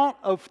count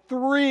of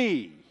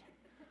 3.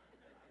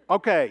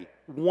 Okay,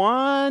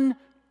 1,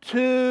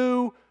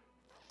 2,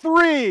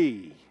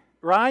 3.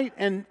 Right?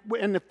 And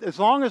as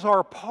long as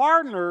our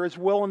partner is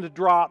willing to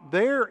drop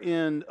their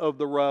end of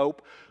the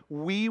rope,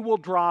 we will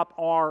drop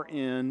our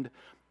end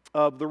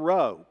of the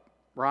rope.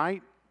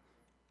 Right?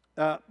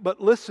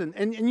 But listen,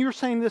 and you're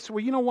saying this,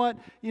 well, you know what?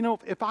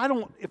 If I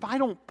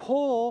don't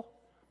pull,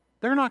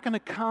 they're not going to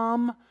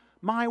come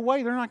my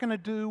way. They're not going to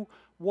do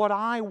what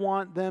I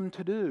want them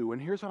to do.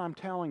 And here's what I'm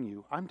telling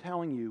you. I'm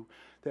telling you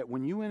that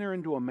when you enter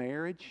into a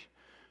marriage,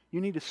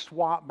 you need to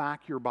swap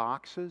back your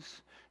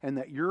boxes, and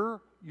that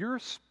your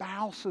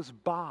spouse's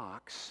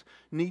box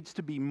needs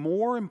to be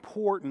more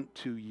important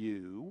to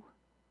you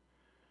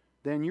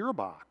than your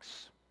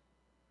box.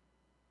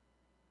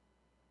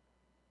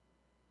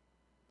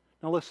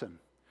 Now listen,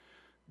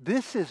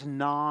 this is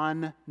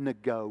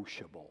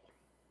non-negotiable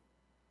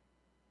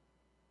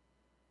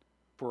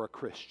for a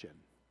Christian.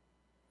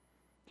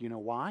 Do you know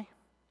why?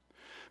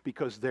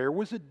 Because there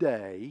was a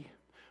day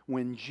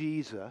when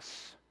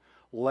Jesus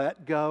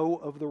let go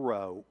of the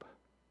rope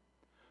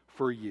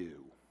for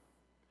you.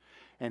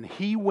 And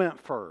He went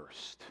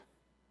first.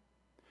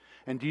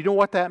 And do you know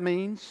what that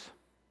means?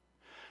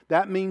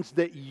 That means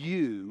that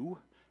you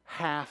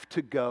have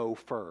to go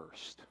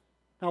first.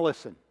 Now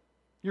listen,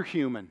 you're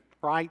human,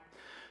 right?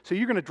 So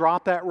you're going to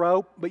drop that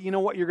rope, but you know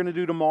what you're going to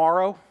do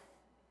tomorrow?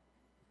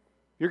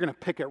 You're going to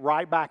pick it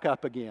right back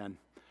up again.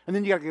 And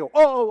then you got to go,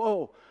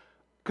 oh.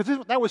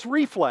 Because that was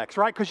reflex,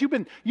 right? Because you've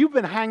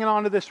been hanging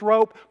on to this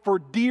rope for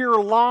dear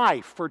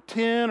life for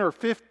 10 or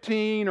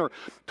 15 or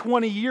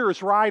 20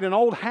 years, right? And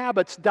old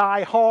habits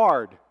die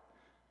hard.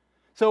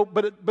 So,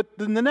 but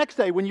then the next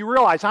day when you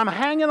realize, I'm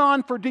hanging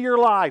on for dear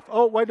life.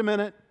 Oh, wait a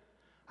minute.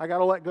 I got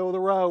to let go of the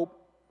rope.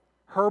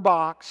 Her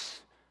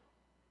box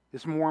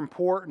is more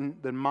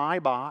important than my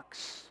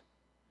box.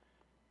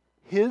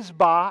 His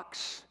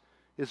box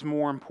is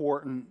more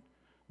important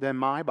than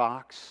my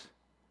box.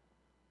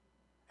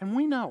 And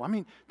we know, I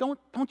mean,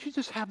 don't you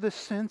just have this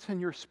sense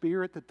in your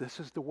spirit that this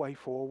is the way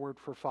forward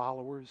for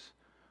followers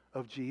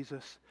of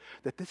Jesus?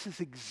 That this is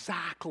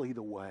exactly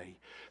the way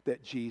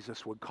that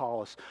Jesus would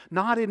call us.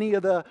 Not any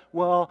of the,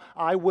 well,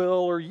 I will,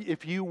 or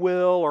if you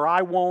will, or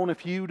I won't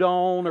if you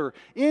don't, or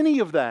any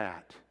of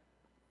that.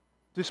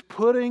 Just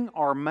putting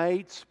our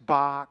mate's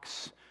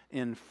box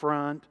in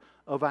front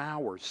of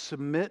ours.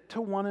 Submit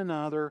to one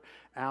another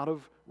out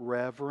of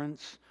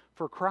reverence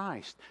for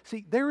Christ.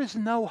 See, there is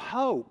no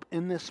hope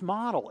in this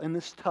model, in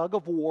this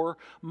tug-of-war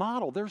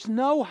model. There's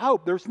no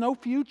hope. There's no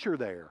future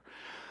there.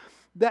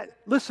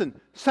 Listen,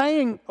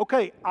 saying,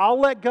 okay, I'll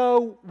let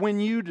go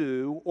when you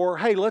do, or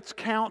hey, let's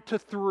count to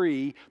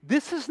 3,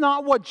 this is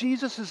not what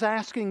Jesus is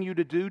asking you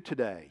to do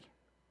today.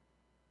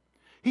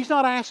 He's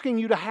not asking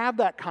you to have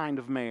that kind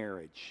of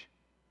marriage.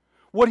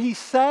 What He's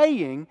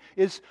saying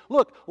is,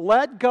 look,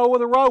 let go of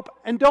the rope,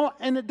 and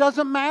it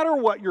doesn't matter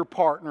what your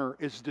partner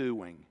is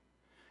doing.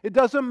 It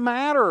doesn't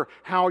matter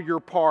how your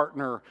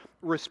partner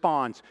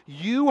responds.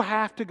 You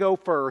have to go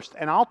first,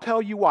 and I'll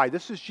tell you why.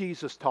 This is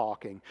Jesus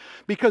talking.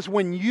 Because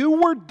when you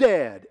were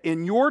dead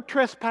in your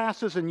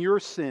trespasses and your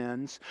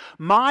sins,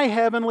 my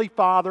heavenly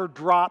Father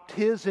dropped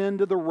His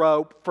end of the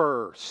rope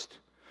first.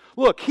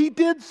 Look, He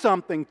did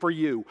something for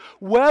you,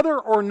 whether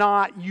or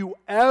not you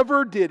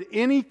ever did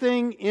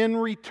anything in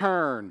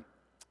return.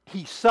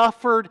 He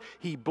suffered,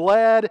 He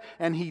bled,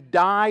 and He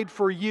died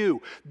for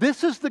you.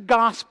 This is the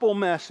gospel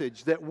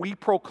message that we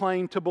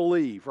proclaim to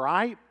believe,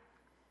 right?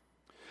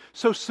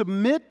 So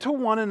submit to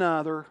one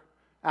another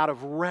out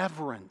of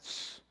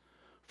reverence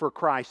for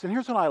Christ. And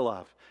here's what I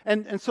love.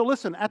 And so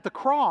listen, at the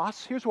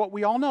cross, here's what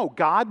we all know.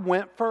 God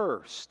went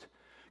first.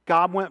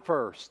 God went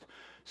first.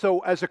 So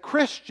as a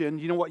Christian,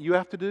 you know what you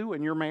have to do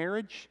in your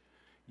marriage?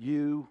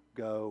 You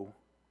go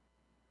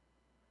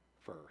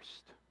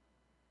first.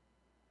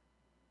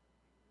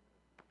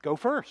 Go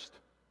first.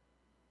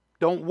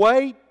 Don't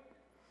wait.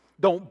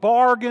 Don't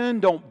bargain.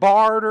 Don't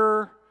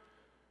barter.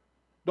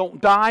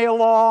 Don't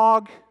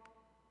dialogue.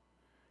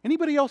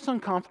 Anybody else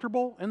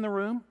uncomfortable in the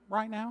room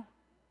right now?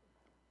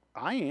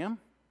 I am.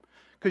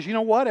 Because you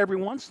know what? Every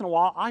once in a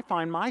while, I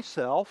find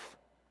myself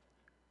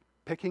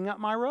picking up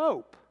my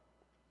rope.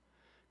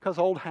 Because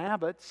old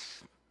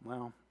habits,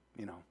 well,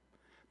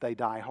 they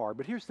die hard.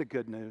 But here's the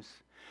good news.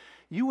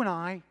 You and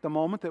I, the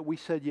moment that we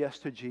said yes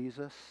to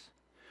Jesus,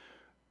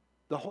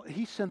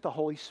 He sent the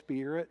Holy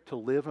Spirit to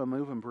live and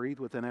move and breathe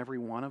within every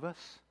one of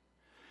us.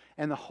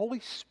 And the Holy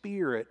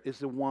Spirit is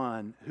the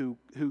one who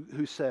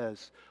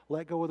says,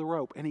 let go of the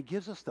rope. And He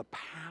gives us the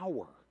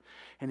power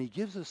and He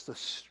gives us the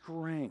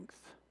strength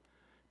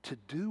to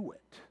do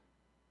it.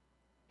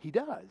 He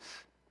does.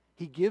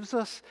 He gives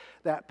us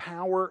that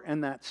power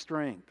and that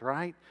strength,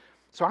 right?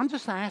 So I'm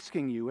just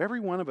asking you, every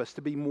one of us,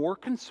 to be more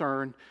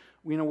concerned,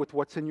 with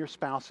what's in your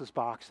spouse's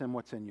box than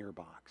what's in your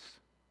box.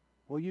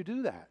 Will you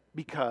do that?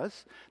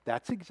 Because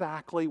that's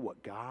exactly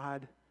what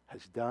God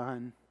has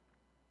done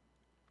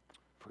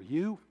for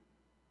you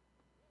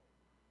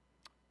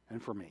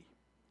and for me.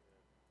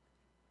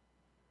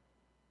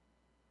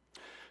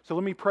 So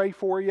let me pray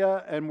for you,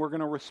 and we're going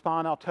to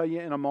respond. I'll tell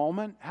you in a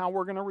moment how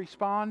we're going to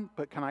respond,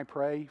 but can I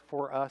pray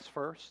for us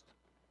first?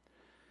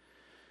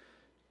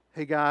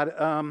 Hey,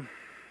 God,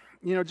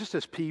 just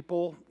as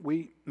people,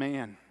 we're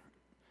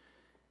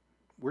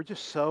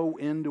just so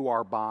into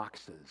our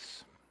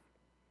boxes,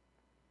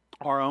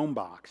 our own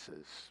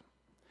boxes,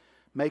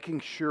 making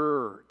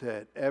sure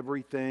that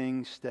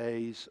everything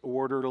stays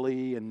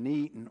orderly and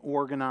neat and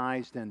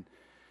organized and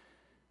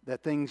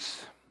that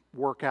things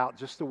work out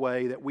just the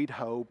way that we'd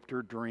hoped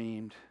or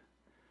dreamed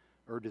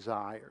or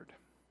desired.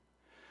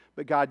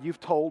 But God, you've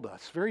told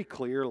us very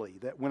clearly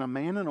that when a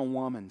man and a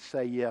woman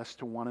say yes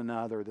to one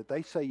another, that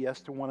they say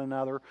yes to one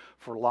another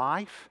for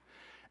life,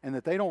 and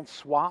that they don't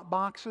swap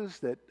boxes,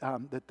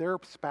 that their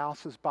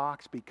spouse's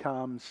box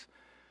becomes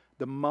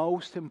the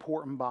most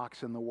important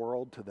box in the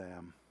world to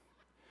them.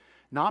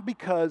 Not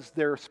because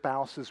their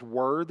spouse is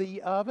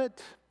worthy of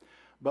it,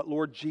 but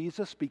Lord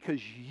Jesus,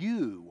 because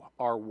you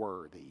are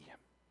worthy.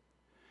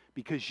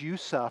 Because you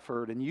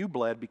suffered and you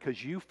bled,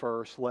 because you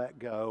first let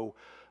go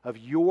of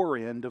your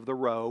end of the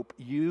rope.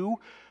 You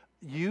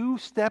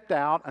stepped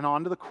out and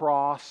onto the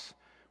cross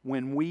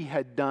when we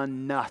had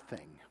done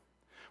nothing.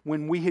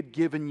 When we had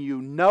given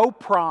you no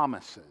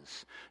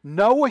promises,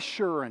 no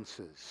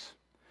assurances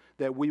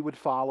that we would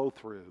follow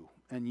through.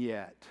 And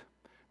yet,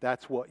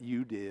 that's what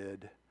you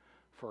did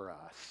for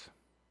us.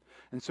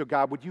 And so,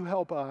 God, would you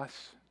help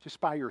us,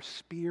 just by your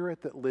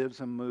Spirit that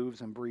lives and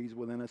moves and breathes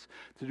within us,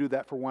 to do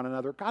that for one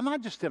another? God,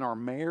 not just in our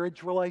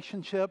marriage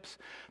relationships,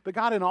 but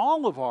God, in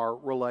all of our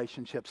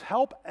relationships,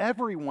 help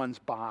everyone's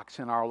box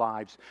in our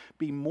lives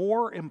be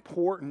more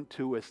important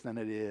to us than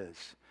it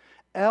is.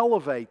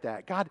 Elevate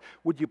that. God,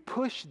 would you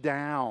push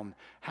down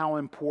how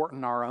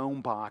important our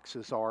own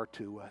boxes are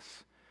to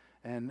us?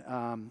 And,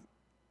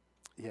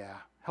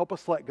 help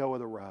us let go of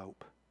the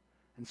rope.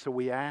 And so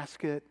we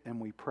ask it and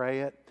we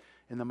pray it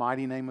in the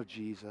mighty name of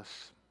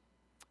Jesus.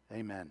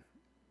 Amen.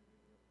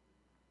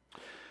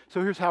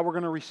 So here's how we're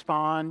going to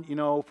respond.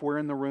 If we're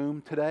in the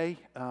room today,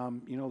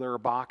 there are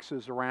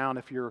boxes around.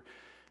 If you're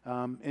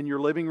in your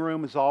living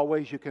room, as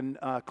always, you can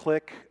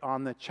click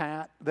on the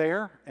chat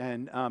there,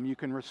 and you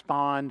can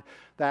respond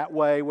that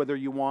way, whether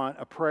you want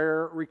a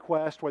prayer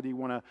request, whether you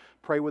want to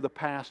pray with a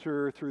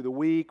pastor through the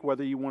week,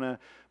 whether you want to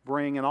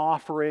bring an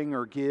offering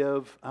or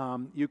give.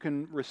 You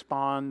can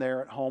respond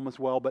there at home as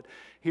well. But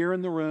here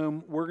in the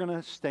room, we're going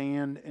to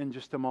stand in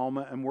just a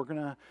moment, and we're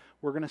going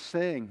to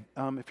sing.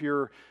 If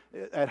you're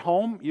at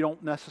home, you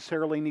don't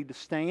necessarily need to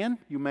stand.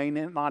 You may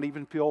not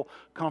even feel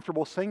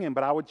comfortable singing,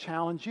 but I would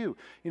challenge you.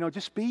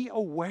 Just be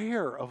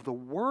aware of the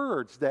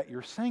words that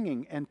you're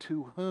singing and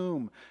to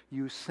whom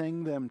you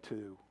sing them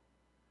to.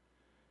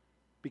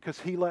 Because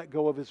He let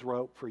go of His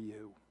rope for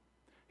you.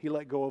 He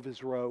let go of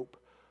His rope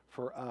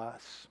for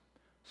us.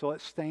 So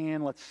let's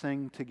stand, let's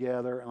sing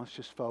together, and let's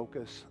just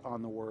focus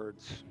on the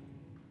words.